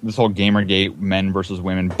 This whole Gamergate men versus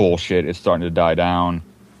women bullshit is starting to die down.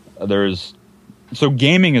 So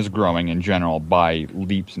gaming is growing in general by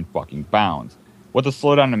leaps and fucking bounds. What the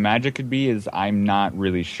slowdown in Magic could be is I'm not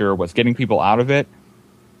really sure. What's getting people out of it,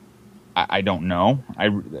 I don't know. I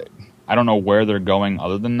don't know where they're going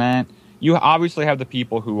other than that. You obviously have the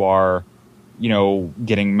people who are,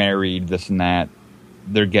 getting married, this and that.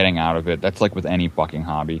 They're getting out of it. That's like with any fucking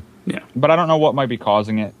hobby. Yeah. But I don't know what might be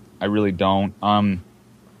causing it. I really don't.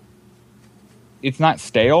 It's not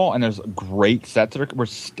stale, and there's great sets that we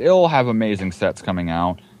still have amazing sets coming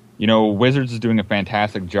out. Wizards is doing a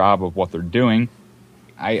fantastic job of what they're doing.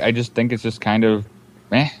 I just think it's just kind of,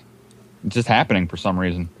 it's just happening for some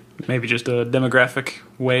reason. Maybe just a demographic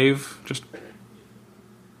wave. Just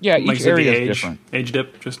each area is different. Age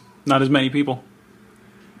dip, just not as many people.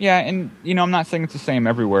 Yeah, and I'm not saying it's the same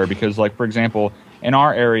everywhere because, like, for example, in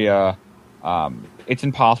our area, it's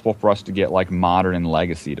impossible for us to get like modern and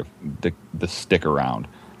legacy to stick around.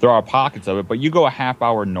 There are pockets of it, but you go a half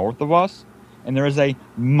hour north of us, and there is a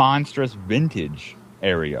monstrous vintage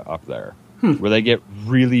area up there where they get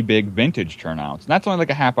really big vintage turnouts. And that's only like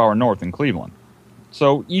a half hour north in Cleveland.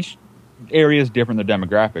 So each area is different in the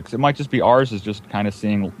demographics. It might just be ours is just kind of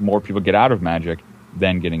seeing more people get out of Magic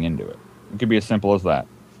than getting into it. It could be as simple as that.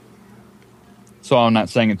 So I'm not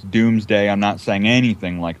saying it's doomsday. I'm not saying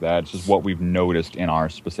anything like that. It's just what we've noticed in our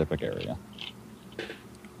specific area.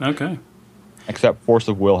 Okay. Except Force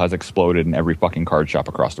of Will has exploded in every fucking card shop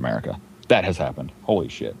across America. That has happened. Holy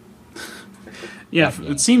shit. Yeah,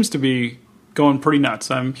 it seems to be going pretty nuts.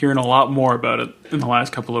 I'm hearing a lot more about it in the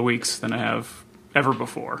last couple of weeks than I have ever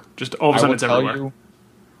before. Just all of a sudden it's everywhere.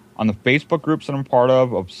 On the Facebook groups that I'm part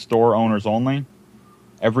of store owners only,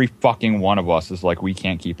 every fucking one of us is like, we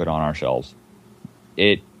can't keep it on our shelves.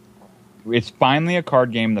 It's finally a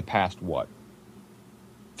card game the past,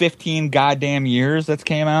 15 goddamn years that's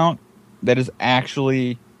came out that is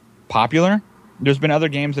actually popular. There's been other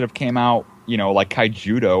games that have came out, like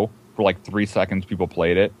Kaijudo, for like 3 seconds people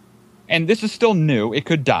played it. And this is still new. It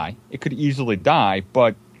could die. It could easily die,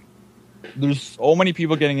 but there's so many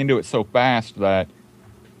people getting into it so fast that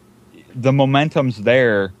the momentum's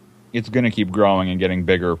there. It's going to keep growing and getting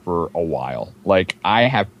bigger for a while. Like, I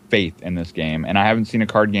have faith in this game, and I haven't seen a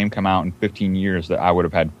card game come out in 15 years that I would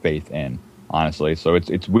have had faith in, honestly. So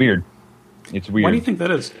it's weird. It's weird. Why do you think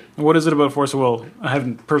that is? What is it about Force of Will? I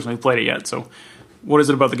haven't personally played it yet, so what is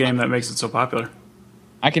it about the game that makes it so popular?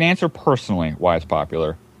 I can answer personally why it's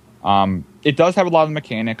popular. It does have a lot of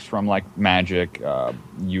mechanics from, like, Magic,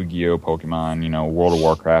 Yu-Gi-Oh!, Pokemon, World of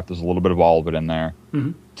Warcraft. There's a little bit of all of it in there.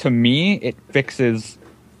 Mm-hmm. To me, it fixes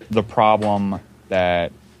the problem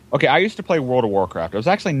that... Okay, I used to play World of Warcraft. I was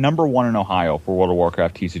actually number 1 in Ohio for World of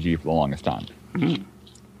Warcraft TCG for the longest time. Mm-hmm.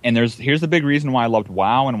 And here's the big reason why I loved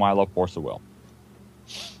WoW and why I love Force of Will.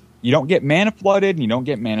 You don't get mana flooded and you don't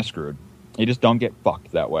get mana screwed. You just don't get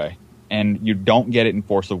fucked that way. And you don't get it in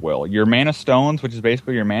Force of Will. Your mana stones, which is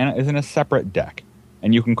basically your mana, is in a separate deck.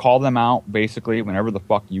 And you can call them out basically whenever the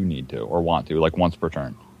fuck you need to or want to, like once per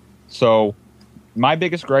turn. So my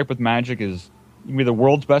biggest gripe with Magic is you can be the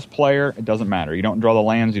world's best player, it doesn't matter. You don't draw the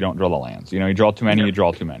lands, you don't draw the lands. You draw too many, you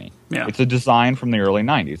draw too many. Yeah. It's a design from the early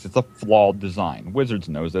 90s. It's a flawed design. Wizards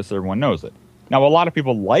knows this, everyone knows it. Now, a lot of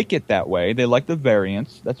people like it that way. They like the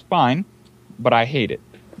variance. That's fine. But I hate it.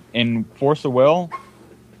 In Force of Will,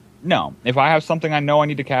 no. If I have something I know I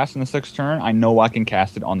need to cast in the 6th turn, I know I can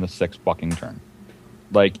cast it on the 6th fucking turn.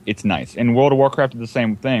 Like, it's nice. In World of Warcraft, did the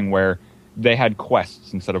same thing where they had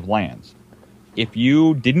quests instead of lands. If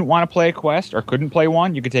you didn't want to play a quest or couldn't play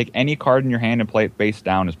one, you could take any card in your hand and play it face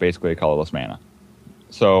down as basically a colorless mana.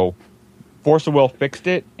 So, Force of Will fixed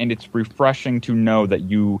it, and it's refreshing to know that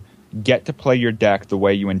you get to play your deck the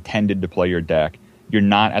way you intended to play your deck. You're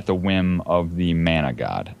not at the whim of the mana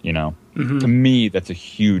god, Mm-hmm. To me, that's a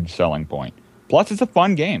huge selling point. Plus, it's a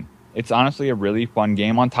fun game. It's honestly a really fun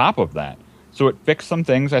game on top of that. So it fixed some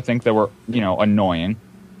things I think that were, annoying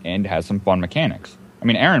and has some fun mechanics. I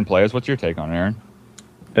mean, Aaron plays. What's your take on it,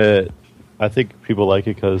 Aaron? I think people like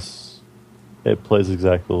it because it plays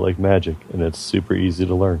exactly like Magic, and it's super easy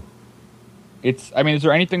to learn. Is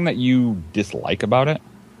there anything that you dislike about it?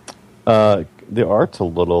 The art's a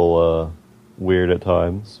little weird at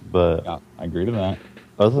times, but... Yeah, I agree to that.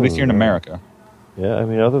 At least you're in America. Yeah,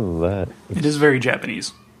 other than that... It is very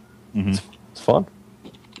Japanese. Mm-hmm. It's fun.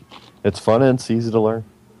 It's fun and it's easy to learn.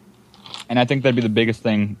 And I think that'd be the biggest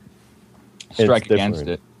thing... strike against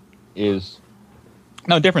it is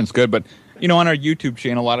different's good, but on our YouTube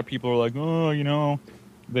channel a lot of people are like,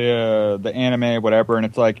 the anime whatever, and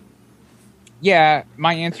it's like, yeah,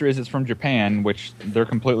 my answer is it's from Japan, which they're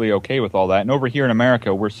completely okay with all that, and over here in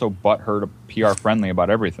America we're so butthurt PR friendly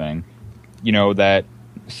about everything, that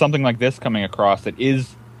something like this coming across that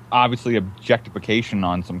is obviously objectification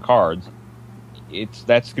on some cards,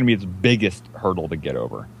 that's going to be its biggest hurdle to get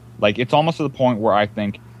over. Like, it's almost to the point where I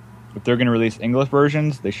think if they're going to release English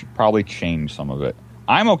versions, they should probably change some of it.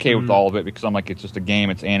 I'm okay with all of it because I'm like, it's just a game,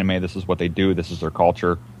 it's anime, this is what they do, this is their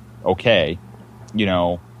culture. Okay.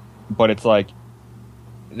 But it's like,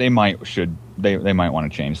 they might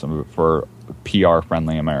want to change some of it for PR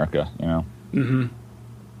friendly America, you know. Mm-hmm.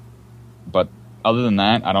 But other than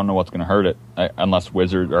that, I don't know what's going to hurt it, unless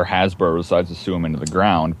Wizard or Hasbro decides to sue them into the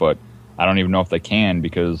ground. But I don't even know if they can,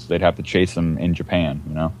 because they'd have to chase them in Japan,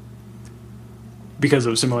 you know. Because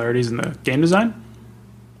of similarities in the game design?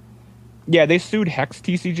 Yeah, they sued Hex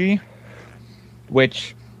TCG,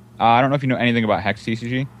 which I don't know if you know anything about Hex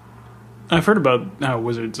TCG. I've heard about how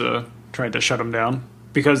Wizards tried to shut them down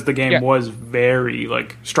because the game was very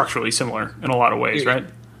structurally similar in a lot of ways, right?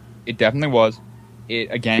 It definitely was.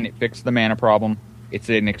 It fixed the mana problem. It's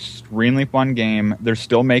an extremely fun game. They're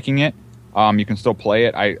still making it. You can still play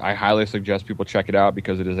it. I highly suggest people check it out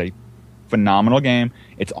because it is a phenomenal game.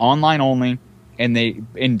 It's online only, and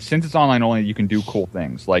since it's online only, you can do cool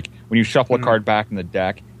things. Like when you shuffle a card back in the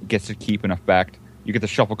deck, it gets to keep an effect. You get to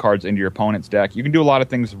shuffle cards into your opponent's deck. You can do a lot of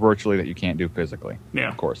things virtually that you can't do physically. Yeah,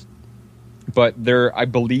 of course. But I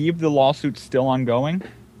believe the lawsuit's still ongoing.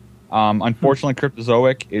 Unfortunately,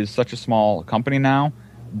 Cryptozoic is such a small company now.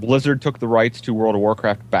 Blizzard took the rights to World of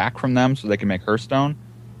Warcraft back from them so they can make Hearthstone.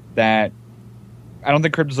 That I don't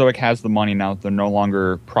think Cryptozoic has the money now that they're no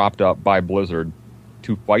longer propped up by Blizzard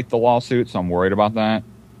to fight the lawsuit, so I'm worried about that.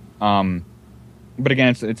 But again,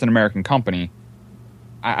 it's an American company.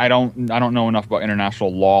 I don't know enough about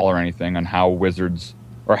international law or anything on how Wizards,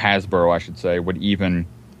 or Hasbro, I should say, would even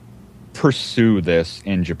pursue this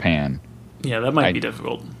in Japan. Yeah, that might be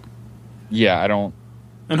difficult. Yeah, I don't...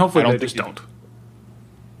 And hopefully they just don't.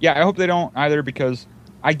 Yeah, I hope they don't either, because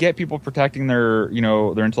I get people protecting their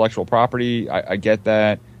intellectual property. I get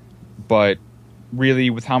that. But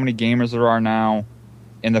really, with how many gamers there are now,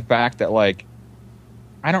 and the fact that,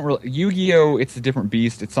 I don't really... Yu-Gi-Oh!, it's a different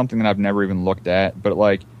beast. It's something that I've never even looked at. But,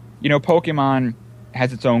 Pokemon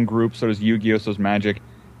has its own group, so does Yu-Gi-Oh!, so does Magic.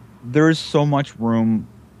 There is so much room.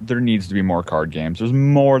 There needs to be more card games. There's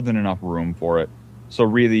more than enough room for it. So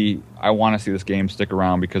really, I want to see this game stick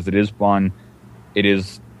around because it is fun. It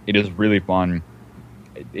is really fun.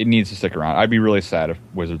 It needs to stick around. I'd be really sad if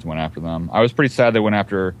Wizards went after them. I was pretty sad they went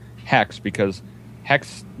after Hex because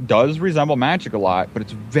Hex does resemble Magic a lot, but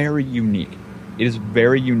it's very unique. It is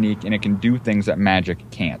very unique, and it can do things that Magic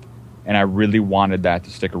can't. And I really wanted that to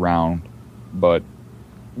stick around, but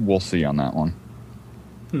we'll see on that one.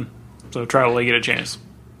 So try to get a chance.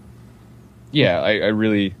 Yeah, I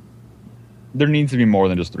really... There needs to be more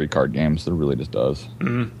than just 3 card games. There really just does.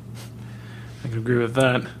 Mm-hmm. I can agree with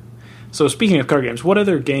that. So speaking of card games, what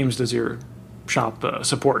other games does your shop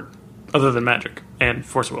support other than Magic and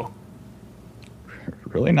Force of Will?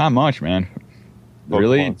 Really not much, man. Pokemon,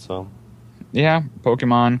 really? So. Yeah,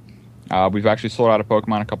 Pokemon. We've actually sold out of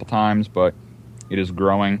Pokemon a couple times, but it is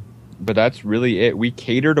growing. But that's really it. We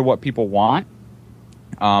cater to what people want.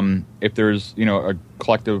 If there's, a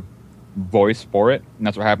collective voice for it, and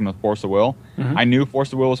that's what happened with Force of Will. Mm-hmm. I knew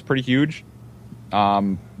Force of Will was pretty huge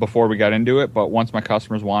before we got into it, but once my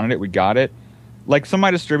customers wanted it, we got it. Some of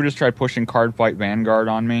my distributors tried pushing Card Fight Vanguard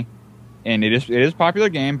on me, and it is a popular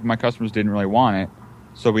game, but my customers didn't really want it,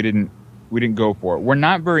 so we didn't go for it. We're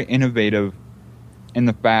not very innovative in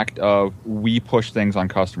the fact of we push things on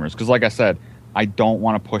customers, because like I said, I don't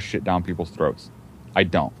want to push shit down people's throats. I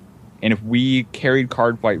don't. And if we carried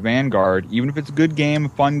Card Fight Vanguard, even if it's a good game, a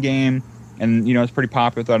fun game, and it's pretty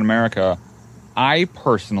popular throughout America, I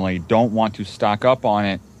personally don't want to stock up on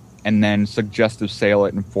it and then suggestive sale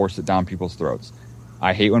it and force it down people's throats.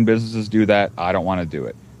 I hate when businesses do that. I don't want to do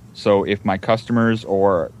it. So if my customers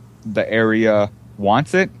or the area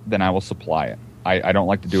wants it, then I will supply it. I don't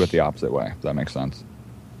like to do it the opposite way, if that makes sense.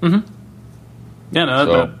 Mm-hmm. Yeah,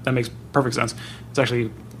 no, that makes perfect sense. It's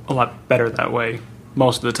actually a lot better that way.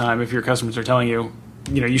 Most of the time, if your customers are telling you,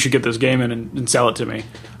 you should get this game in and sell it to me,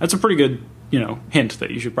 that's a pretty good, hint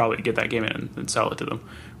that you should probably get that game in and sell it to them,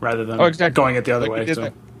 rather than going it the other way.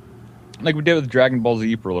 Like we did with Dragon Ball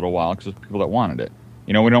Z for a little while, because there's people that wanted it.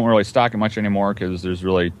 We don't really stock it much anymore, because there's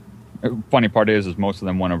really... Funny part is most of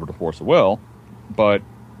them went over to Force of Will, but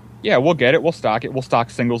yeah, we'll get it, we'll stock it, we'll stock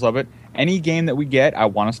singles of it. Any game that we get, I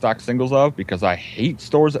want to stock singles of, because I hate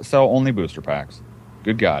stores that sell only booster packs.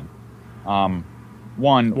 Good God.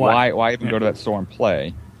 One, why even go to that store and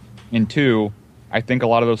play? And two, I think a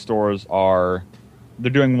lot of those stores they're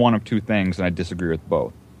doing one of two things, and I disagree with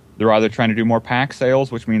both. They're either trying to do more pack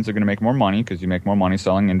sales, which means they're going to make more money, because you make more money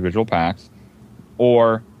selling individual packs,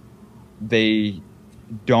 or they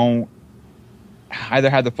don't either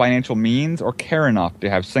have the financial means or care enough to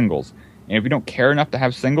have singles. And if you don't care enough to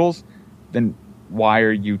have singles, then why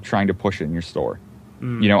are you trying to push it in your store?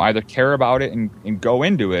 Either care about it and go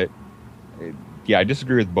into it. yeah, I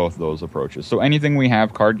disagree with both of those approaches. So anything we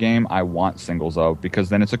have card game, I want singles of, because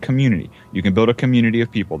then it's a community. You can build a community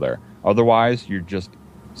of people there. Otherwise, you're just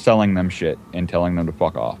selling them shit and telling them to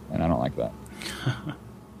fuck off, and I don't like that.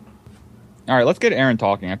 All right, let's get Aaron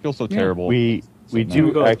talking. I feel so terrible. We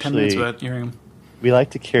do go 10 actually. minutes without hearing him. We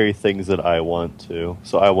like to carry things that I want to.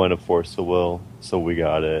 So I want to Force the Will, so we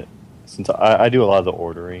got it. Since I do a lot of the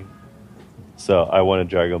ordering, so I wanted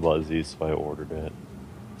Dragon Ball Z, so I ordered it.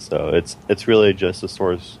 So it's really just a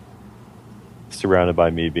source surrounded by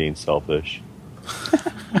me being selfish.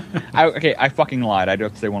 I fucking lied. I do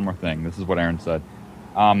have to say one more thing. This is what Aaron said.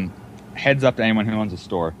 Heads up to anyone who owns a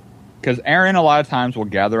store. Because Aaron, a lot of times, will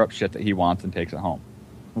gather up shit that he wants and takes it home.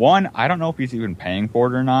 One, I don't know if he's even paying for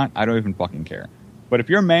it or not. I don't even fucking care. But if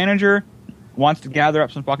your manager wants to gather up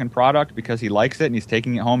some fucking product because he likes it and he's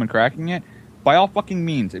taking it home and cracking it, by all fucking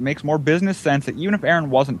means, it makes more business sense that even if Aaron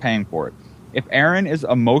wasn't paying for it, if Aaron is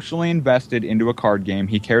emotionally invested into a card game,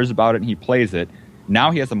 he cares about it and he plays it,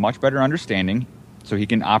 now he has a much better understanding, so he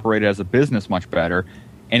can operate it as a business much better,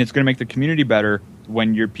 and it's going to make the community better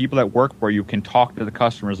when your people that work for you can talk to the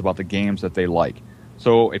customers about the games that they like.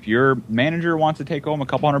 So if your manager wants to take home a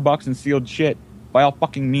couple $100 in sealed shit, by all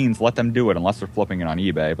fucking means, let them do it, unless they're flipping it on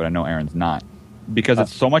eBay, but I know Aaron's not. Because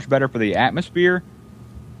it's so much better for the atmosphere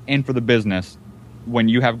and for the business when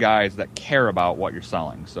you have guys that care about what you're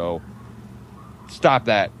selling. So stop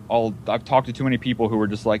that. I've talked to too many people who were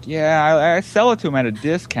just like, yeah, I sell it to them at a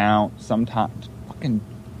discount sometimes. Fucking,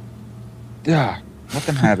 let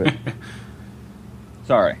them have it.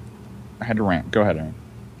 Sorry. I had to rant. Go ahead, Aaron.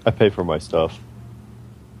 I pay for my stuff.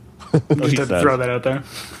 Just had to throw that out there.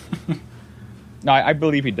 No, I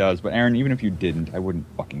believe he does, but Aaron, even if you didn't, I wouldn't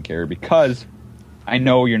fucking care, because I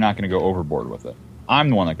know you're not going to go overboard with it. I'm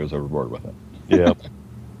the one that goes overboard with it. Yeah.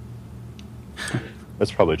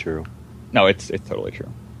 That's probably true. No, it's totally true.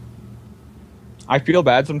 I feel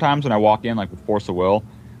bad sometimes when I walk in, like with Force of Will.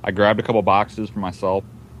 I grabbed a couple boxes for myself.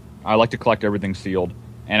 I like to collect everything sealed,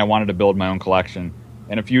 and I wanted to build my own collection.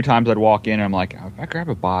 And a few times I'd walk in, and I'm like, if I grab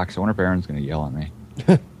a box, I wonder if Aaron's going to yell at me.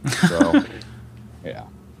 So, yeah.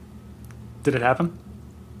 Did it happen?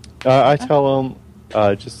 I tell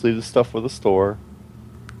them, just leave the stuff with the store.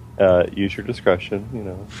 Use your discretion, you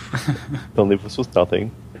know. Don't leave us with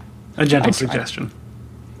nothing. A gentle suggestion.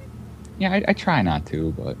 I try not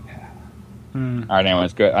to, but... All right,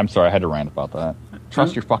 anyways, good. I'm sorry, I had to rant about that.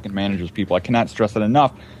 Trust your fucking managers, people. I cannot stress that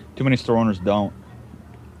enough. Too many store owners don't.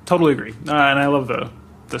 Totally agree. And I love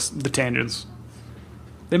the tangents.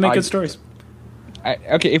 They make good stories.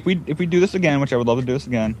 Okay, if we do this again, which I would love to do this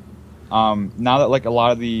again, now that like a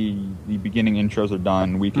lot of the beginning intros are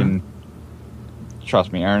done, we can...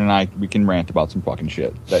 Trust me, Aaron and I, we can rant about some fucking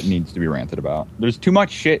shit that needs to be ranted about. There's too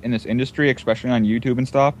much shit in this industry, especially on YouTube and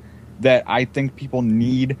stuff, that I think people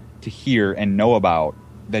need to hear and know about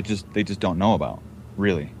that they just don't know about,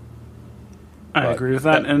 really. I agree with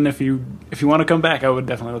that, and if you want to come back, I would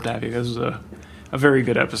definitely love to have you. This was a very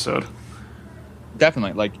good episode.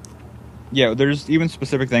 Definitely. Like, yeah, there's even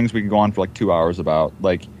specific things we could go on for like 2 hours about,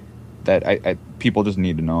 like, that I people just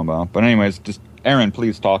need to know about. But anyways, just, Aaron,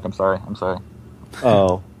 please talk. I'm sorry.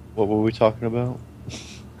 Oh, what were we talking about?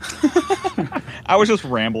 I was just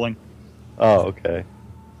rambling. Oh, okay.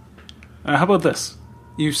 How about this?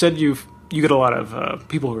 You said you get a lot of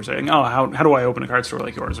people who are saying, "Oh, how do I open a card store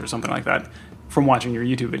like yours?" or something like that from watching your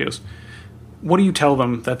YouTube videos. What do you tell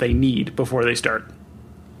them that they need before they start?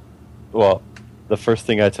 Well, the first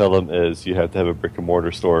thing I tell them is you have to have a brick and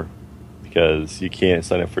mortar store, because you can't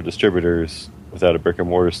sign up for distributors without a brick and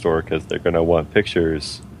mortar store, because they're going to want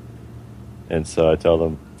pictures. And so I tell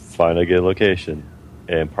them, find a good location,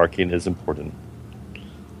 and parking is important.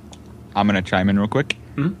 I'm going to chime in real quick.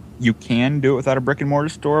 Mm-hmm. You can do it without a brick and mortar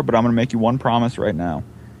store, but I'm going to make you one promise right now.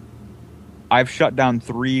 I've shut down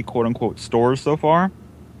 3 quote-unquote stores so far,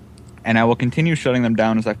 and I will continue shutting them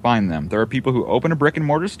down as I find them. There are people who open a brick and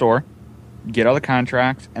mortar store, get all the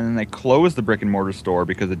contracts, and then they close the brick and mortar store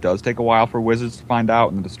because it does take a while for Wizards to find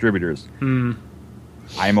out and the distributors.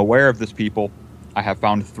 I am aware of this, people. I have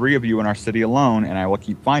found 3 of you in our city alone, and I will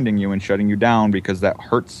keep finding you and shutting you down because that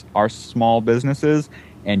hurts our small businesses,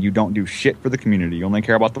 and you don't do shit for the community. You only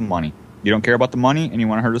care about the money. You don't care about the money, and you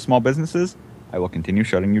want to hurt the small businesses, I will continue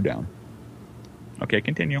shutting you down. Okay,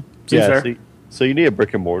 continue. Yeah, so you need a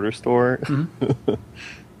brick and mortar store.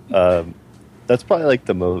 Mm-hmm. That's probably like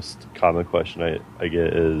the most common question I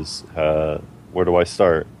get is, where do I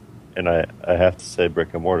start? And I have to say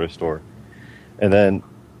brick and mortar store. And then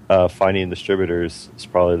finding distributors is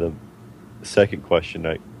probably the second question,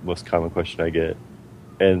 most common question I get.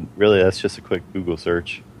 And really, that's just a quick Google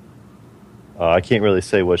search. I can't really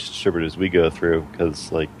say which distributors we go through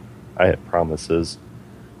because, like, I hit promises.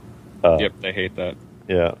 Yep, they hate that.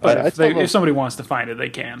 Yeah, But if somebody wants to find it, they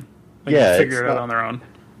can. They can figure it out on their own.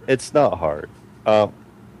 It's not hard. I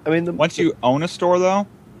mean, once you own a store, though,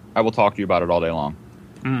 I will talk to you about it all day long.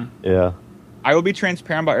 Yeah. I will be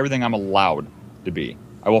transparent about everything I'm allowed to be.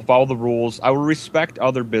 I will follow the rules. I will respect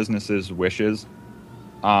other businesses' wishes.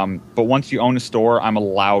 But once you own a store, I'm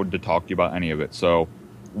allowed to talk to you about any of it. So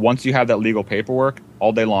once you have that legal paperwork,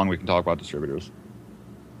 all day long we can talk about distributors.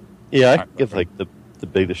 Yeah, I give like the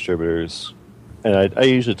big distributors, and I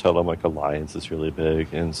usually tell them like Alliance is really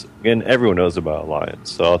big, and everyone knows about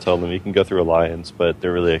Alliance. So I'll tell them you can go through Alliance, but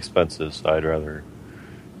they're really expensive. So I'd rather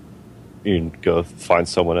you can go find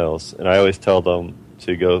someone else. And I always tell them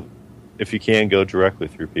to go, if you can, go directly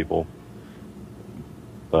through people.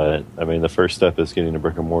 But, I mean, the first step is getting a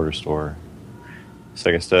brick-and-mortar store.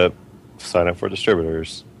 Second step, sign up for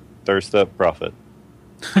distributors. Third step, profit.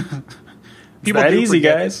 People that easy,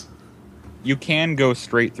 guys. You can go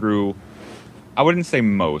straight through, I wouldn't say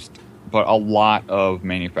most, but a lot of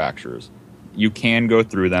manufacturers. You can go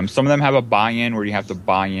through them. Some of them have a buy-in where you have to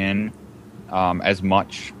buy in as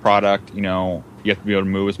much product. You know, you have to be able to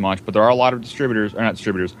move as much. But there are a lot of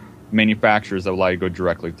manufacturers that allow you to go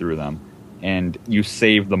directly through them. And you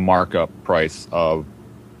save the markup price of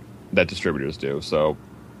that distributors do. So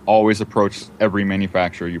always approach every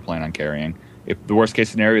manufacturer you plan on carrying. If the worst case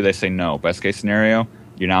scenario, they say no. Best case scenario,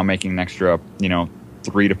 you're now making an extra,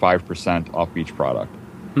 3 to 5% off each product.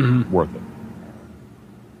 Mm-hmm. Worth it.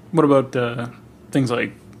 What about things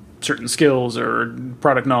like certain skills or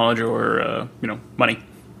product knowledge or, money?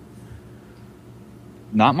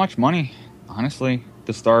 Not much money, honestly,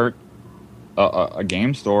 to start a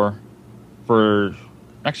game store.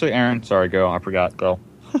 Actually, Aaron, sorry, go. I forgot. Go.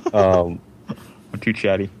 I'm too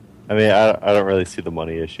chatty. I mean, I don't really see the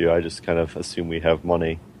money issue. I just kind of assume we have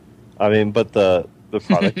money. I mean, but the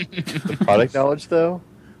product the product knowledge, though,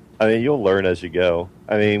 I mean, you'll learn as you go.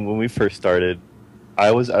 I mean, when we first started,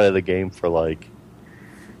 I was out of the game for like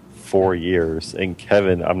 4 years, and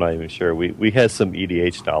Kevin, I'm not even sure. We had some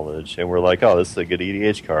EDH knowledge, and we're like, oh, this is a good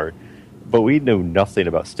EDH card, but we knew nothing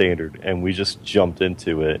about standard, and we just jumped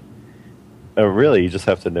into it. Really, you just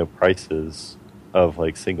have to know prices of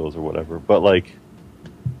like singles or whatever. But like,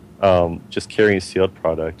 just carrying sealed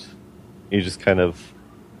product, you just kind of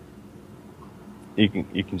you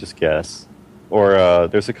can just guess. Or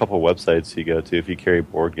there's a couple of websites you go to if you carry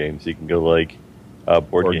board games. You can go like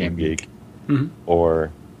Board Game Geek, mm-hmm.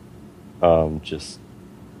 or just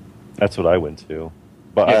that's what I went to.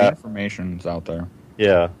 But the information's out there.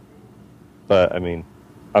 Yeah, but I mean,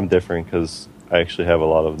 I'm different because I actually have a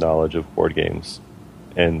lot of knowledge of board games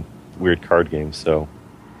and weird card games. So,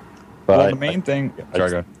 but the main thing. Sorry,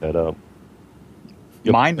 go ahead. That up.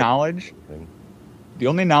 My knowledge, the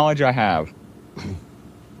only knowledge I have,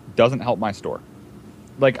 doesn't help my store.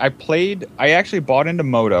 Like I actually bought into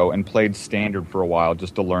Moto and played Standard for a while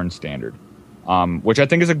just to learn Standard, which I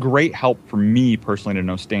think is a great help for me personally to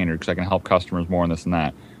know Standard because I can help customers more on this and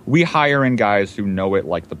that. We hire in guys who know it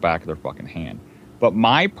like the back of their fucking hand. But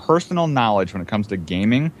my personal knowledge when it comes to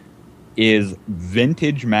gaming is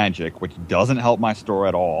vintage Magic, which doesn't help my store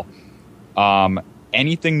at all.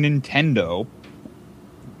 Anything Nintendo,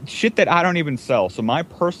 shit that I don't even sell. So my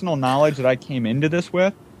personal knowledge that I came into this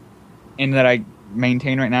with and that I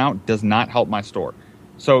maintain right now does not help my store.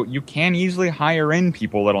 So you can easily hire in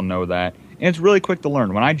people that'll know that. And it's really quick to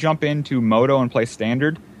learn. When I jump into Moto and play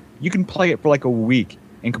Standard, you can play it for like a week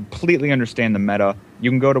and completely understand the meta.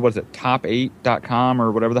 You can go to, top8.com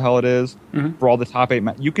or whatever the hell it is, mm-hmm. for all the top 8.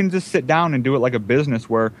 You can just sit down and do it like a business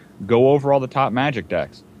where go over all the top Magic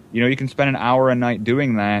decks. You can spend an hour a night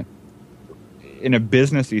doing that in a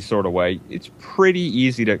businessy sort of way. It's pretty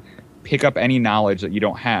easy to pick up any knowledge that you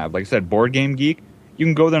don't have. Like I said, Board Game Geek, you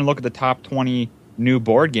can go there and look at the top 20 new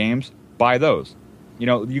board games, buy those.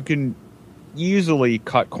 You can easily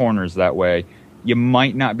cut corners that way. You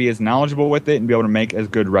might not be as knowledgeable with it and be able to make as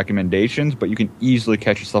good recommendations, but you can easily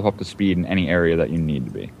catch yourself up to speed in any area that you need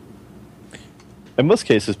to be. In most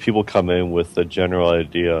cases, people come in with a general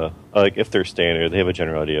idea. Like if they're Standard, they have a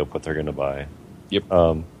general idea of what they're going to buy. Yep.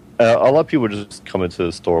 A lot of people just come into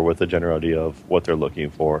the store with a general idea of what they're looking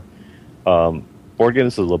for. Board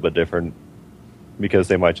games is a little bit different because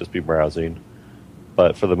they might just be browsing.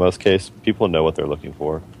 But for the most case, people know what they're looking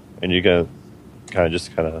for. And you can kind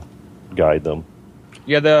of guide them.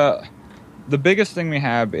 Yeah, the biggest thing we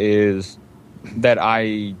have is that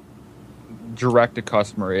I direct a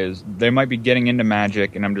customer is they might be getting into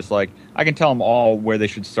Magic, and I'm just like, I can tell them all where they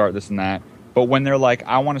should start, this and that. But when they're like,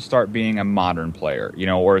 I want to start being a modern player,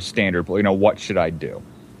 or a standard player, what should I do?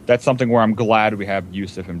 That's something where I'm glad we have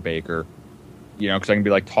Yusuf and Baker because I can be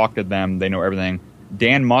like, talk to them. They know everything.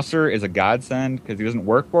 Dan Musser is a godsend because he doesn't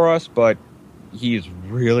work for us, but he's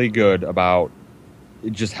really good about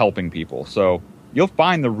just helping people. So you'll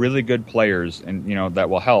find the really good players and, that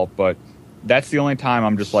will help. But that's the only time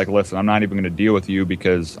I'm just like, listen, I'm not even going to deal with you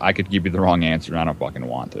because I could give you the wrong answer and I don't fucking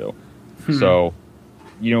want to. So,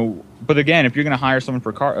 but again, if you're going to hire someone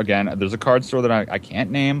for there's a card store that I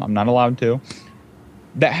can't name. I'm not allowed to.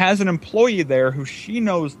 That has an employee there who she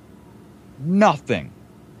knows nothing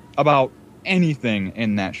about anything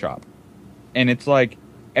in that shop. And it's like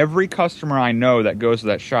every customer I know that goes to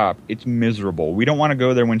that shop, it's miserable. We don't want to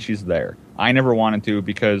go there when she's there. I never wanted to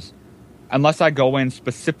because unless I go in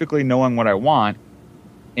specifically knowing what I want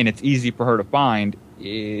and it's easy for her to find,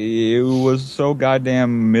 it was so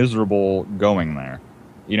goddamn miserable going there.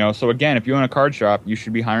 So again, if you own a card shop, you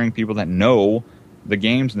should be hiring people that know the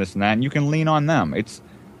games and this and that, and you can lean on them.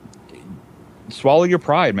 Swallow your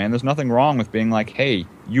pride, man. There's nothing wrong with being like, hey,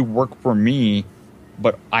 you work for me,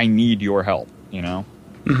 but I need your help,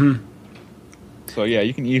 Mm-hmm. So, yeah,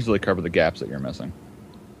 you can easily cover the gaps that you're missing.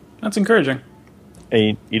 That's encouraging.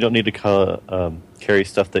 And you don't need to carry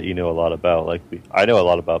stuff that you know a lot about. Like, I know a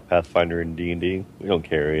lot about Pathfinder and D&D. We don't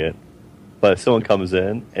carry it. But if someone comes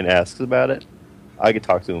in and asks about it, I could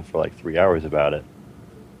talk to them for like 3 hours about it.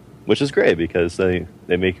 Which is great because they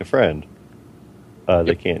make a friend.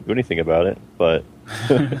 They can't do anything about it, but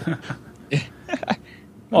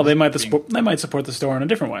well, they might support the store in a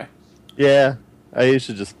different way. Yeah, I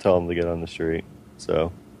usually just tell them to get on the street.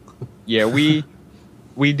 So yeah, we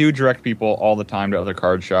do direct people all the time to other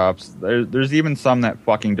card shops. There's even some that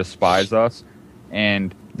fucking despise us,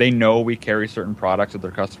 and they know we carry certain products that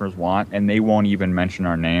their customers want, and they won't even mention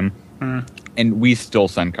our name, and we still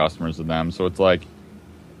send customers to them. So it's like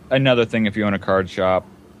another thing. If you own a card shop,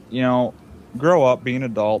 grow up, be an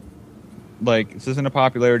adult. Like, this isn't a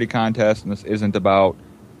popularity contest, and this isn't about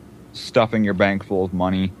stuffing your bank full of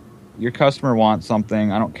money. Your customer wants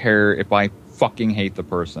something. I don't care if I fucking hate the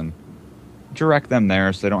person. Direct them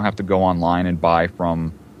there so they don't have to go online and buy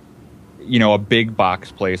from, a big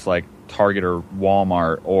box place like Target or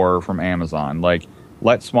Walmart or from Amazon. Like,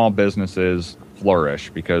 let small businesses flourish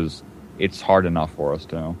because it's hard enough for us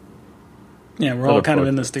to. Yeah, we're all kind of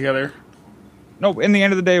in this together. No, in the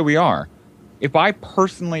end of the day, we are. If I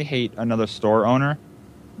personally hate another store owner,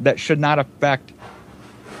 that should not affect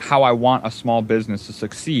how I want a small business to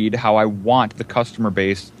succeed, how I want the customer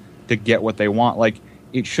base to get what they want. Like,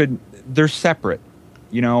 they're separate.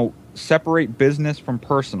 Separate business from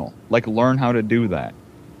personal. Like, learn how to do that.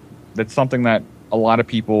 That's something that a lot of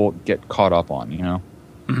people get caught up on,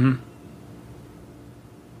 Mm-hmm.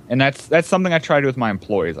 And that's something I try to do with my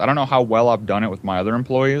employees. I don't know how well I've done it with my other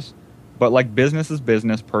employees, but, like, business is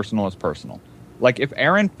business, personal is personal. Like, if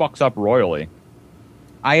Aaron fucks up royally,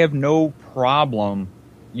 I have no problem,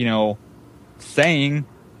 saying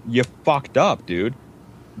you fucked up, dude.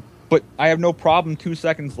 But I have no problem 2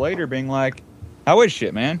 seconds later being like, how is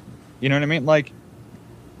shit, man? You know what I mean? Like,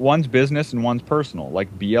 one's business and one's personal.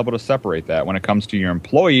 Like, be able to separate that when it comes to your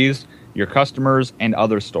employees, your customers, and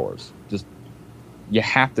other stores. Just, you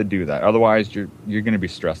have to do that. Otherwise, you're going to be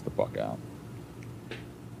stressed the fuck out.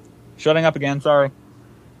 Shutting up again, sorry.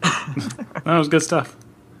 That was good stuff.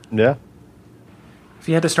 Yeah. If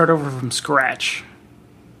you had to start over from scratch,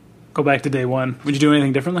 go back to day one, would you do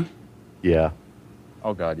anything differently? Yeah.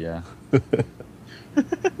 Oh, God, yeah.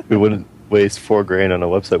 We wouldn't waste $4,000 on a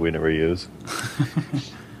website we never use.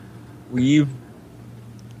 We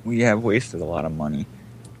have wasted a lot of money.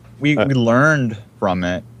 We learned from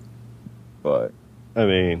it, but I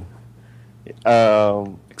mean,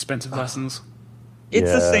 expensive lessons.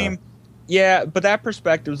 It's the same. Yeah, but that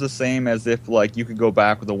perspective is the same as if, like, you could go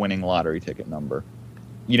back with a winning lottery ticket number.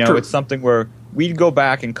 True. It's something where we'd go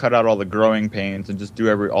back and cut out all the growing pains and just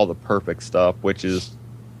do all the perfect stuff, which is,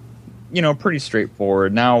 pretty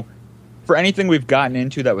straightforward. Now, for anything we've gotten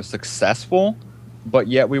into that was successful, but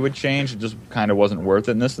yet we would change, it just kind of wasn't worth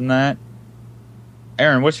it and this and that.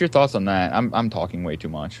 Aaron, what's your thoughts on that? I'm talking way too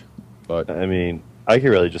much. But I mean, I can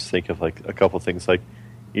really just think of, like, a couple things. Like,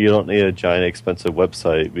 you don't need a giant expensive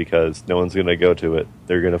website because no one's going to go to it.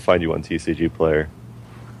 They're going to find you on TCG Player.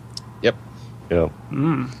 Yep.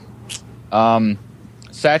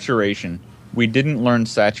 Saturation. We didn't learn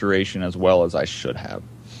saturation as well as I should have.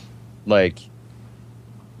 Like,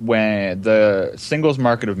 when the singles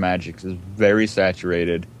market of Magic is very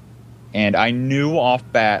saturated, and I knew off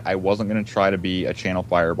bat I wasn't going to try to be a Channel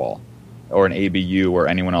Fireball or an ABU or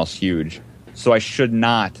anyone else huge. So I should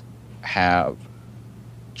not have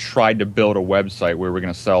tried to build a website where we're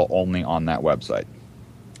going to sell only on that website.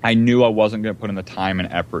 I knew I wasn't going to put in the time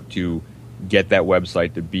and effort to get that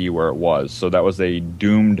website to be where it was. So that was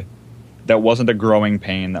that wasn't a growing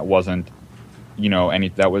pain. That wasn't,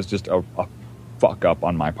 that was just a fuck up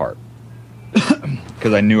on my part.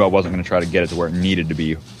 Because I knew I wasn't going to try to get it to where it needed to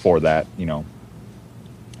be for that,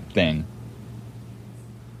 thing.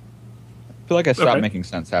 I feel like I stopped making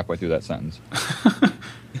sense halfway through that sentence.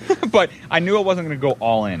 But I knew I wasn't going to go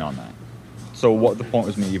all in on that. So what the point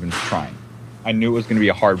was me even trying? I knew it was going to be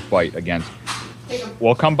a hard fight against,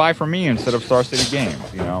 well, come buy from me instead of Star City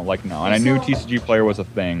Games, no. And I knew TCG Player was a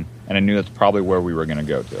thing, and I knew that's probably where we were going to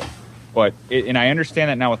go to. But, and I understand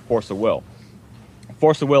that now with Force of Will.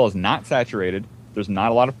 Force of Will is not saturated. There's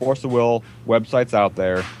not a lot of Force of Will websites out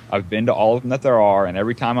there. I've been to all of them that there are, and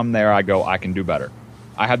every time I'm there, I go, I can do better.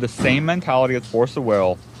 I have the same mentality as Force of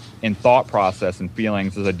Will in thought process and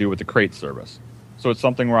feelings as I do with the crate service. So it's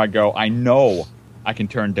something where I go, I know I can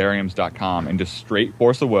turn Deriums.com into straight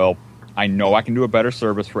Force of Will. I know I can do a better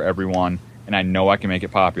service for everyone, and I know I can make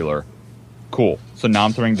it popular. Cool. So now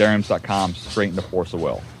I'm turning Deriums.com straight into Force of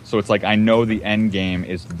Will. So it's like I know the end game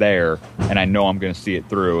is there, and I know I'm going to see it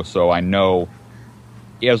through. So I know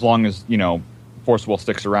as long as, Force of Will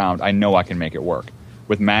sticks around, I know I can make it work.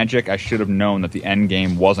 With Magic, I should have known that the end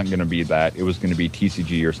game wasn't going to be that. It was going to be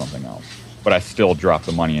TCG or something else. But I still dropped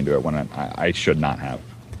the money into it when I should not have.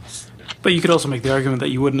 But you could also make the argument that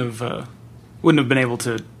you wouldn't have been able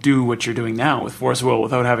to do what you're doing now with Force of Will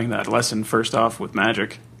without having that lesson first off with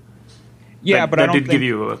Magic. Yeah, but I don't think... That did give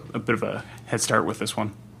you a bit of a head start with this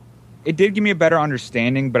one. It did give me a better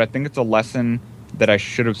understanding, but I think it's a lesson that I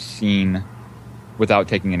should have seen without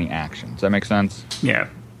taking any action. Does that make sense? Yeah.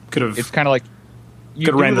 Could have... It's kind of like... You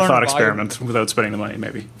could have ran the thought experiment without spending the money,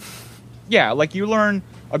 maybe. Yeah, like you learn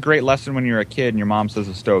a great lesson when you're a kid and your mom says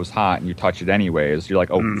the stove's hot and you touch it anyways. You're like,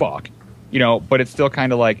 oh, fuck. But it's still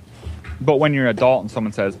kind of like... But when you're an adult and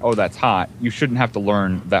someone says, oh, that's hot, you shouldn't have to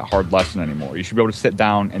learn that hard lesson anymore. You should be able to sit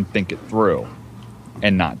down and think it through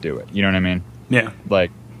and not do it. You know what I mean? Yeah.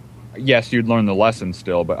 Like, yes, you'd learn the lesson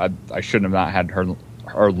still, but I shouldn't have not had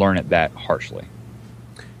her learn it that harshly.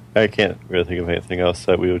 I can't really think of anything else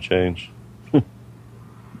that we would change.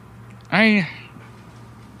 I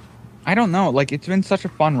don't know. Like, it's been such a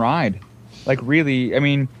fun ride. Like, really, I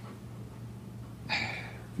mean,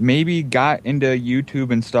 maybe got into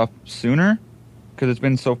YouTube and stuff sooner because it's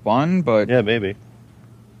been so fun, but... Yeah, maybe.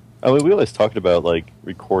 I mean, we always talked about, like,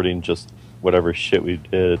 recording just whatever shit we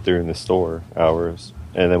did during the store hours,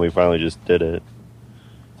 and then we finally just did it.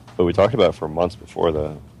 But we talked about it for months before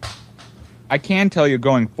that. I can tell you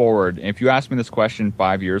going forward, if you ask me this question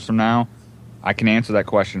 5 years from now, I can answer that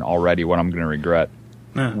question already, what I'm going to regret.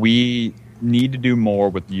 Yeah. We need to do more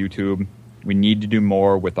with YouTube. We need to do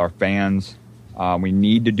more with our fans. We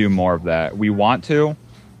need to do more of that. We want to.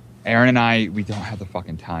 Aaron and I, we don't have the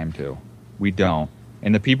fucking time to. We don't.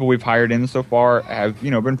 And the people we've hired in so far have,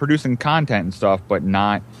 been producing content and stuff, but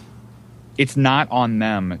not... It's not on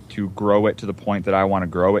them to grow it to the point that I want to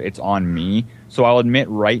grow it. It's on me. So I'll admit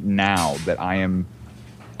right now that I am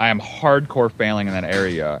hardcore failing in that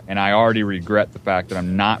area, and I already regret the fact that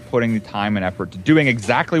I'm not putting the time and effort to doing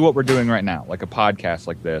exactly what we're doing right now, like a podcast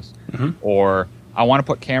like this. Mm-hmm. Or I want to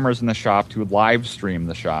put cameras in the shop to live stream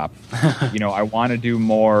the shop. I want to do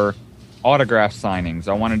more autograph signings.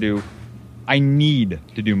 I need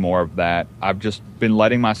to do more of that. I've just been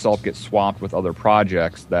letting myself get swamped with other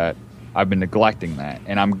projects that I've been neglecting that,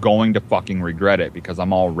 and I'm going to fucking regret it because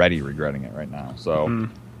I'm already regretting it right now. So,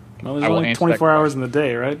 well, there's only 24 hours in the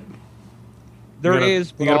day, right? You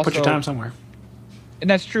got to put your time somewhere, and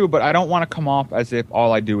that's true. But I don't want to come off as if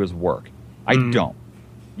all I do is work. I don't.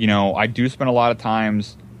 I do spend a lot of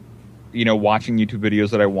times, watching YouTube videos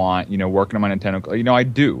that I want. Working on my Nintendo. I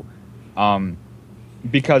do,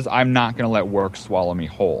 because I'm not going to let work swallow me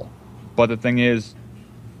whole. But the thing is,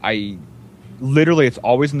 literally, it's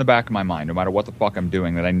always in the back of my mind, no matter what the fuck I'm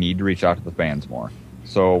doing, that I need to reach out to the fans more.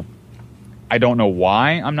 So, I don't know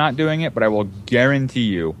why I'm not doing it, but I will guarantee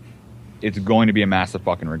you it's going to be a massive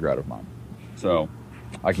fucking regret of mine. So,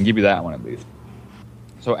 I can give you that one at least.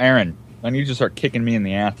 So, Aaron, I need you to start kicking me in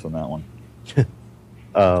the ass on that one.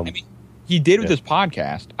 He did with this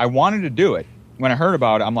podcast. I wanted to do it. When I heard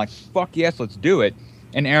about it, I'm like, fuck yes, let's do it.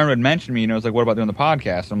 And Aaron would mention me, it's like, what about doing the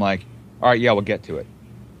podcast? I'm like, all right, yeah, we'll get to it.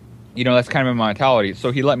 That's kind of my mentality.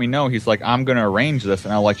 So he let me know. He's like, I'm going to arrange this,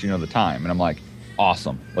 and I'll let you know the time. And I'm like,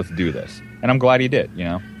 awesome. Let's do this. And I'm glad he did,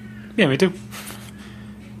 Yeah, me too.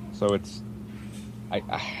 So it's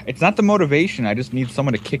not the motivation. I just need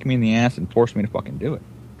someone to kick me in the ass and force me to fucking do it.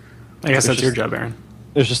 I guess that's your job, Aaron.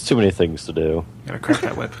 There's just too many things to do. You got to crack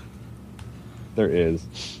that whip. There is.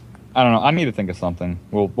 I don't know. I need to think of something.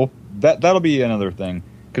 That'll be another thing.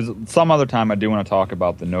 because some other time I do want to talk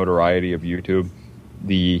about the notoriety of YouTube,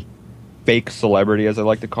 the fake celebrity, as I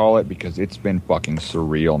like to call it, because it's been fucking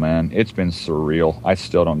surreal, man. It's been surreal. I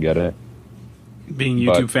still don't get it. Being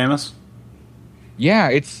YouTube famous?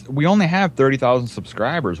 Yeah, we only have 30,000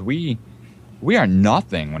 subscribers. We are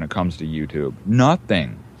nothing when it comes to YouTube.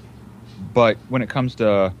 Nothing. But when it comes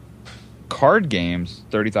to card games,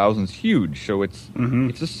 30,000 is huge. So it's a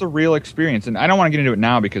surreal experience. And I don't want to get into it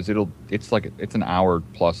now because it's an hour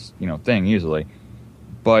plus, thing easily.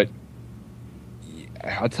 But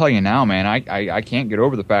I'll tell you now, man, I can't get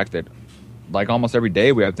over the fact that like almost every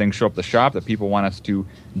day we have things show up at the shop that people want us to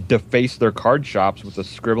deface their card shops with the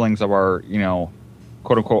scribblings of our,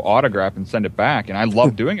 quote unquote autograph and send it back. And I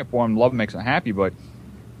love doing it for them. Love makes them happy. But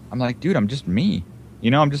I'm like, dude, I'm just me.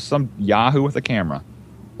 I'm just some Yahoo with a camera.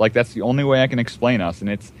 Like that's the only way I can explain us. And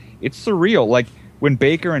it's surreal. Like when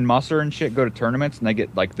Baker and Musser and shit go to tournaments and they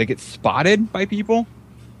get spotted by people.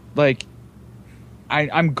 Like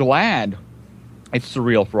I'm glad it's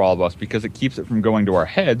surreal for all of us because it keeps it from going to our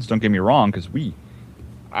heads. Don't get me wrong, because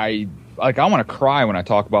I want to cry when I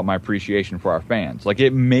talk about my appreciation for our fans. Like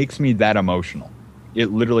it makes me that emotional.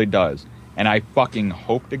 It literally does. And I fucking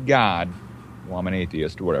hope to God, well, I'm an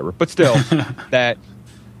atheist or whatever, but still that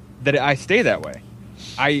I stay that way.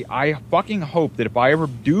 I fucking hope that if I ever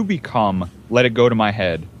do let it go to my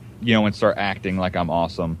head, and start acting like I'm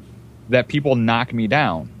awesome, that people knock me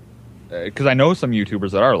down. Because I know some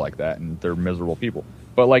YouTubers that are like that, and they're miserable people.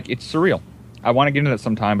 But, like, it's surreal. I want to get into that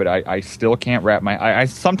sometime, but I still can't wrap I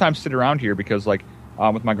sometimes sit around here because, like,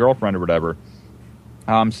 with my girlfriend or whatever,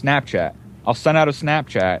 Snapchat. I'll send out a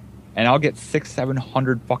Snapchat, and I'll get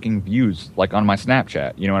 600-700 fucking views, like, on my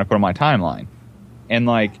Snapchat, when I put on my timeline. And,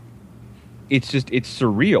 like, it's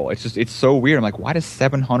surreal. It's so weird. I'm like, why does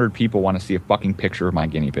 700 people want to see a fucking picture of my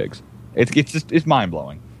guinea pigs? It's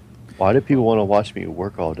mind-blowing. Why do people want to watch me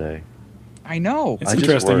work all day? I know. It's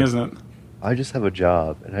interesting, isn't it? I just have a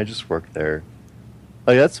job, and I just work there.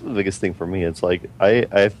 Like, that's the biggest thing for me. It's like,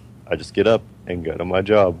 I just get up and go to my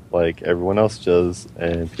job like everyone else does,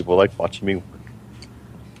 and people like watching me work.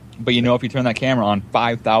 But if you turn that camera on,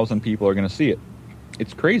 5,000 people are going to see it.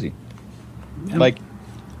 It's crazy. Yeah. Like,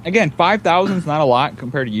 again, 5,000 is not a lot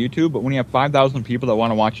compared to YouTube, but when you have 5,000 people that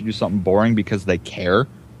want to watch you do something boring because they care,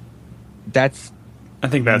 I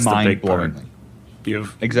think that's the big part.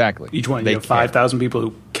 Exactly. Each one, you have 5,000 people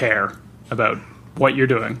who care about what you're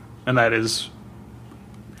doing, and that is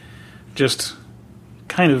just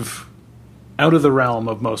kind of out of the realm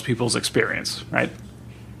of most people's experience, right?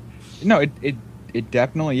 No, it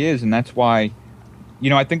definitely is, and that's why,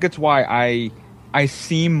 I think it's why I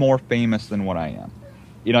seem more famous than what I am.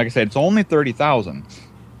 Like I said, it's only 30,000,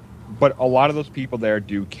 but a lot of those people there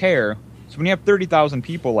do care. So when you have 30,000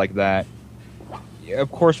 people like that,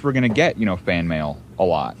 of course we're going to get, fan mail a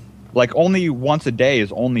lot. Like only once a day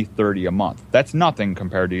is only 30 a month. That's nothing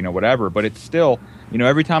compared to, whatever, but it's still,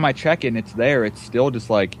 every time I check it and it's there, it's still just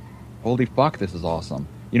like, holy fuck, this is awesome.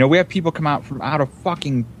 We have people come out from out of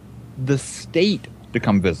fucking the state to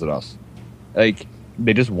come visit us. Like,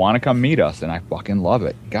 they just want to come meet us, and I fucking love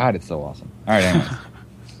it. God, it's so awesome. All right, anyways.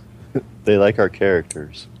 They like our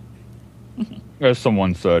characters. As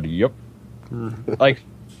someone said, yep. Like,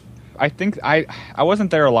 I think I wasn't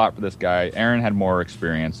there a lot for this guy. Aaron had more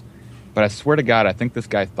experience. But I swear to God, I think this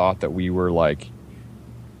guy thought that we were, like,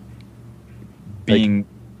 being...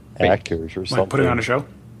 Like actors or something. Like putting on a show?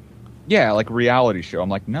 Yeah, like reality show. I'm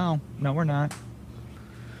like, no, we're not.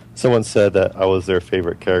 Someone said that I was their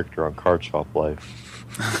favorite character on Card Shop Life.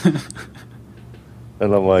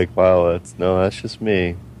 And I'm like, wow, that's just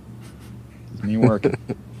me. It's me working.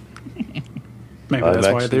 Maybe that's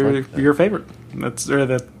why they're your favorite.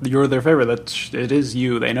 That you're their favorite. It is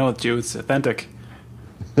you. They know it's you. It's authentic.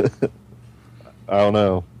 I don't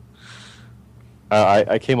know.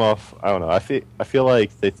 I came off. I don't know. I feel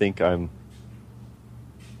like they think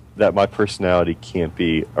that my personality can't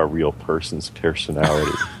be a real person's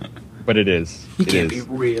personality. But it is. It can't be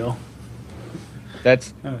real.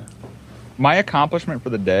 That's my accomplishment for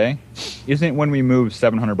the day. Isn't when we move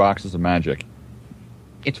 700 boxes of Magic.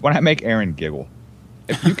 It's when I make Aaron giggle.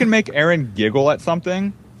 If you can make Aaron giggle at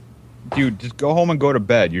something, dude, just go home and go to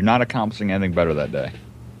bed. You're not accomplishing anything better that day.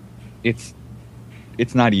 It's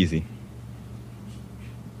not easy.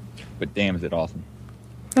 But damn, is it awesome.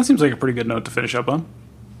 That seems like a pretty good note to finish up on.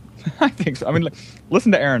 I think so. I mean,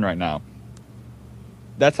 listen to Aaron right now.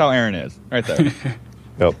 That's how Aaron is, right there.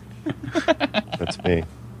 Yep. That's me.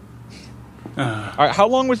 All right, how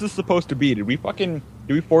long was this supposed to be? Did we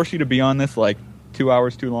force you to be on this like 2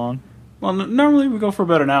 hours too long? Well, normally we go for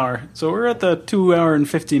about an hour, so we're at the 2 hour and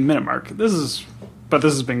 15 minute mark. This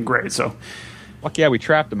has been great. So Fuck yeah, we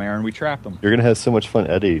trapped him, Aaron. We trapped him. You're gonna have so much fun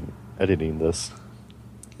editing this.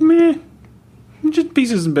 Meh. Just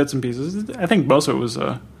pieces and bits and pieces. I think most of it was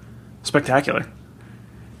spectacular.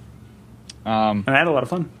 And I had a lot of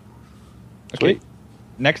fun. Okay.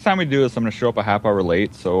 Next time we do this, I'm going to show up a half hour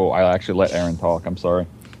late, so I'll actually let Aaron talk. I'm sorry.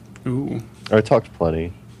 Ooh. I talked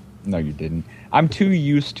plenty. No, you didn't. I'm too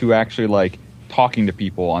used to actually, like, talking to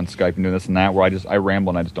people on Skype and doing this and that, where I ramble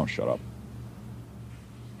and I just don't shut up.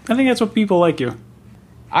 I think that's what people like you.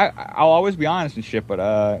 I'll always be honest and shit,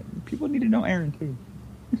 but people need to know Aaron, too.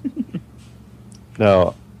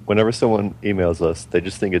 No, whenever someone emails us, they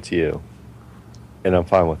just think it's you. And I'm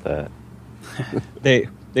fine with that.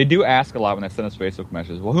 They do ask a lot when they send us Facebook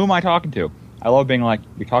messages. Well, who am I talking to? I love being like,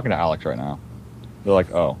 you're talking to Alex right now. They're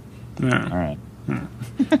like, oh. Yeah. All right.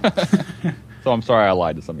 So I'm sorry I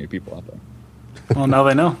lied to some of you people out there. Well, now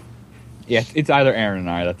they know. Yeah, it's either Aaron and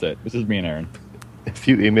I. That's it. This is me and Aaron. If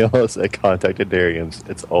you email us at contact@Derium's,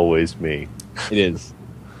 it's always me. It is.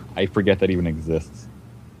 I forget that even exists.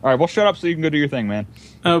 All right, well, shut up so you can go do your thing, man.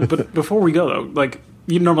 But before we go, though, like,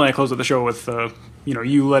 normally I close out the show with,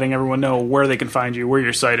 you letting everyone know where they can find you, where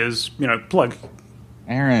your site is, plug.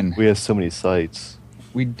 Aaron. We have so many sites.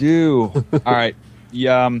 We do. All right.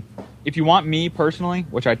 Yeah, if you want me personally,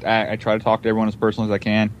 which I try to talk to everyone as personally as I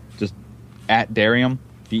can, just at Derium,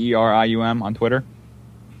 Derium on Twitter.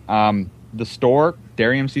 The store,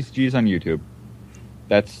 Derium CCGs on YouTube.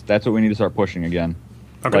 That's what we need to start pushing again.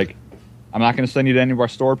 Okay. Like, I'm not going to send you to any of our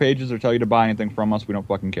store pages or tell you to buy anything from us. We don't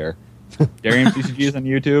fucking care. Derium CCGs on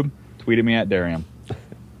YouTube. Tweet at me at Derium.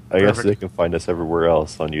 I guess they can find us everywhere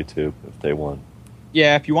else on YouTube if they want.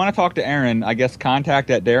 Yeah, if you want to talk to Aaron, I guess contact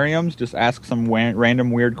at Derium's. Just ask some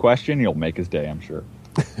random weird question. You'll make his day, I'm sure.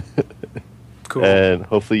 Cool. And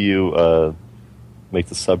hopefully you make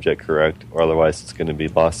the subject correct, or otherwise it's going to be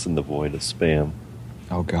lost in the void of spam.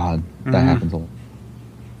 Oh, God. That happens a lot.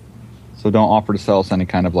 So don't offer to sell us any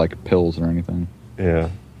kind of, like, pills or anything. Yeah.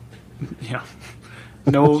 Yeah.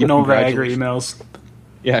 No Viagra emails.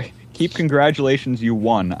 Yeah, keep congratulations you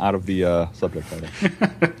won out of the subject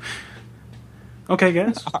title. Okay,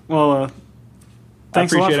 guys. Well,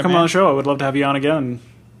 thanks a lot for coming on the show. I would love to have you on again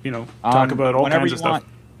and, talk about all kinds of stuff.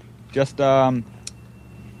 Just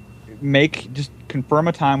confirm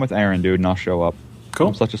a time with Aaron, dude, and I'll show up. Cool.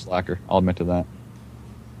 I'm such a slacker. I'll admit to that.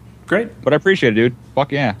 Great. But I appreciate it, dude.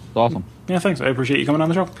 Fuck yeah. It's awesome. Yeah, thanks. I appreciate you coming on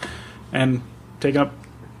the show and taking up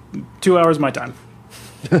 2 hours of my time.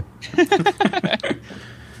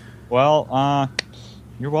 Well,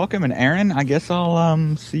 you're welcome. And Aaron, I guess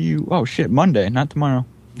I'll see you. Oh, shit. Monday, not tomorrow.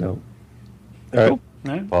 No. Cool.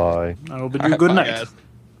 All All right. Bye. I will bid you good night. Guys.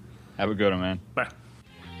 Have a good one, man. Bye.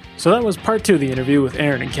 So that was part 2 of the interview with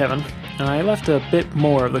Aaron and Kevin. I left a bit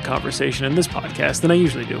more of the conversation in this podcast than I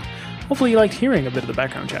usually do. Hopefully you liked hearing a bit of the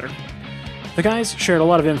background chatter. The guys shared a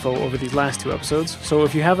lot of info over these last 2 episodes, so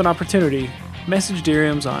if you have an opportunity, message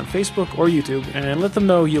Deriums on Facebook or YouTube and let them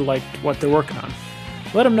know you liked what they're working on.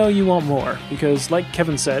 Let him know you want more, because like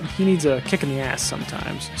Kevin said, he needs a kick in the ass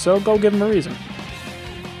sometimes, so go give him a reason.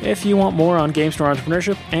 If you want more on game store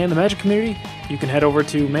entrepreneurship and the Magic community, you can head over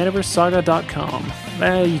to maniversesaga.com.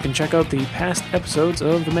 You can check out the past episodes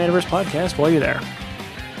of the Maniverse podcast while you're there.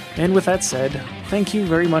 And with that said, thank you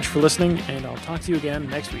very much for listening, and I'll talk to you again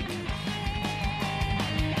next week.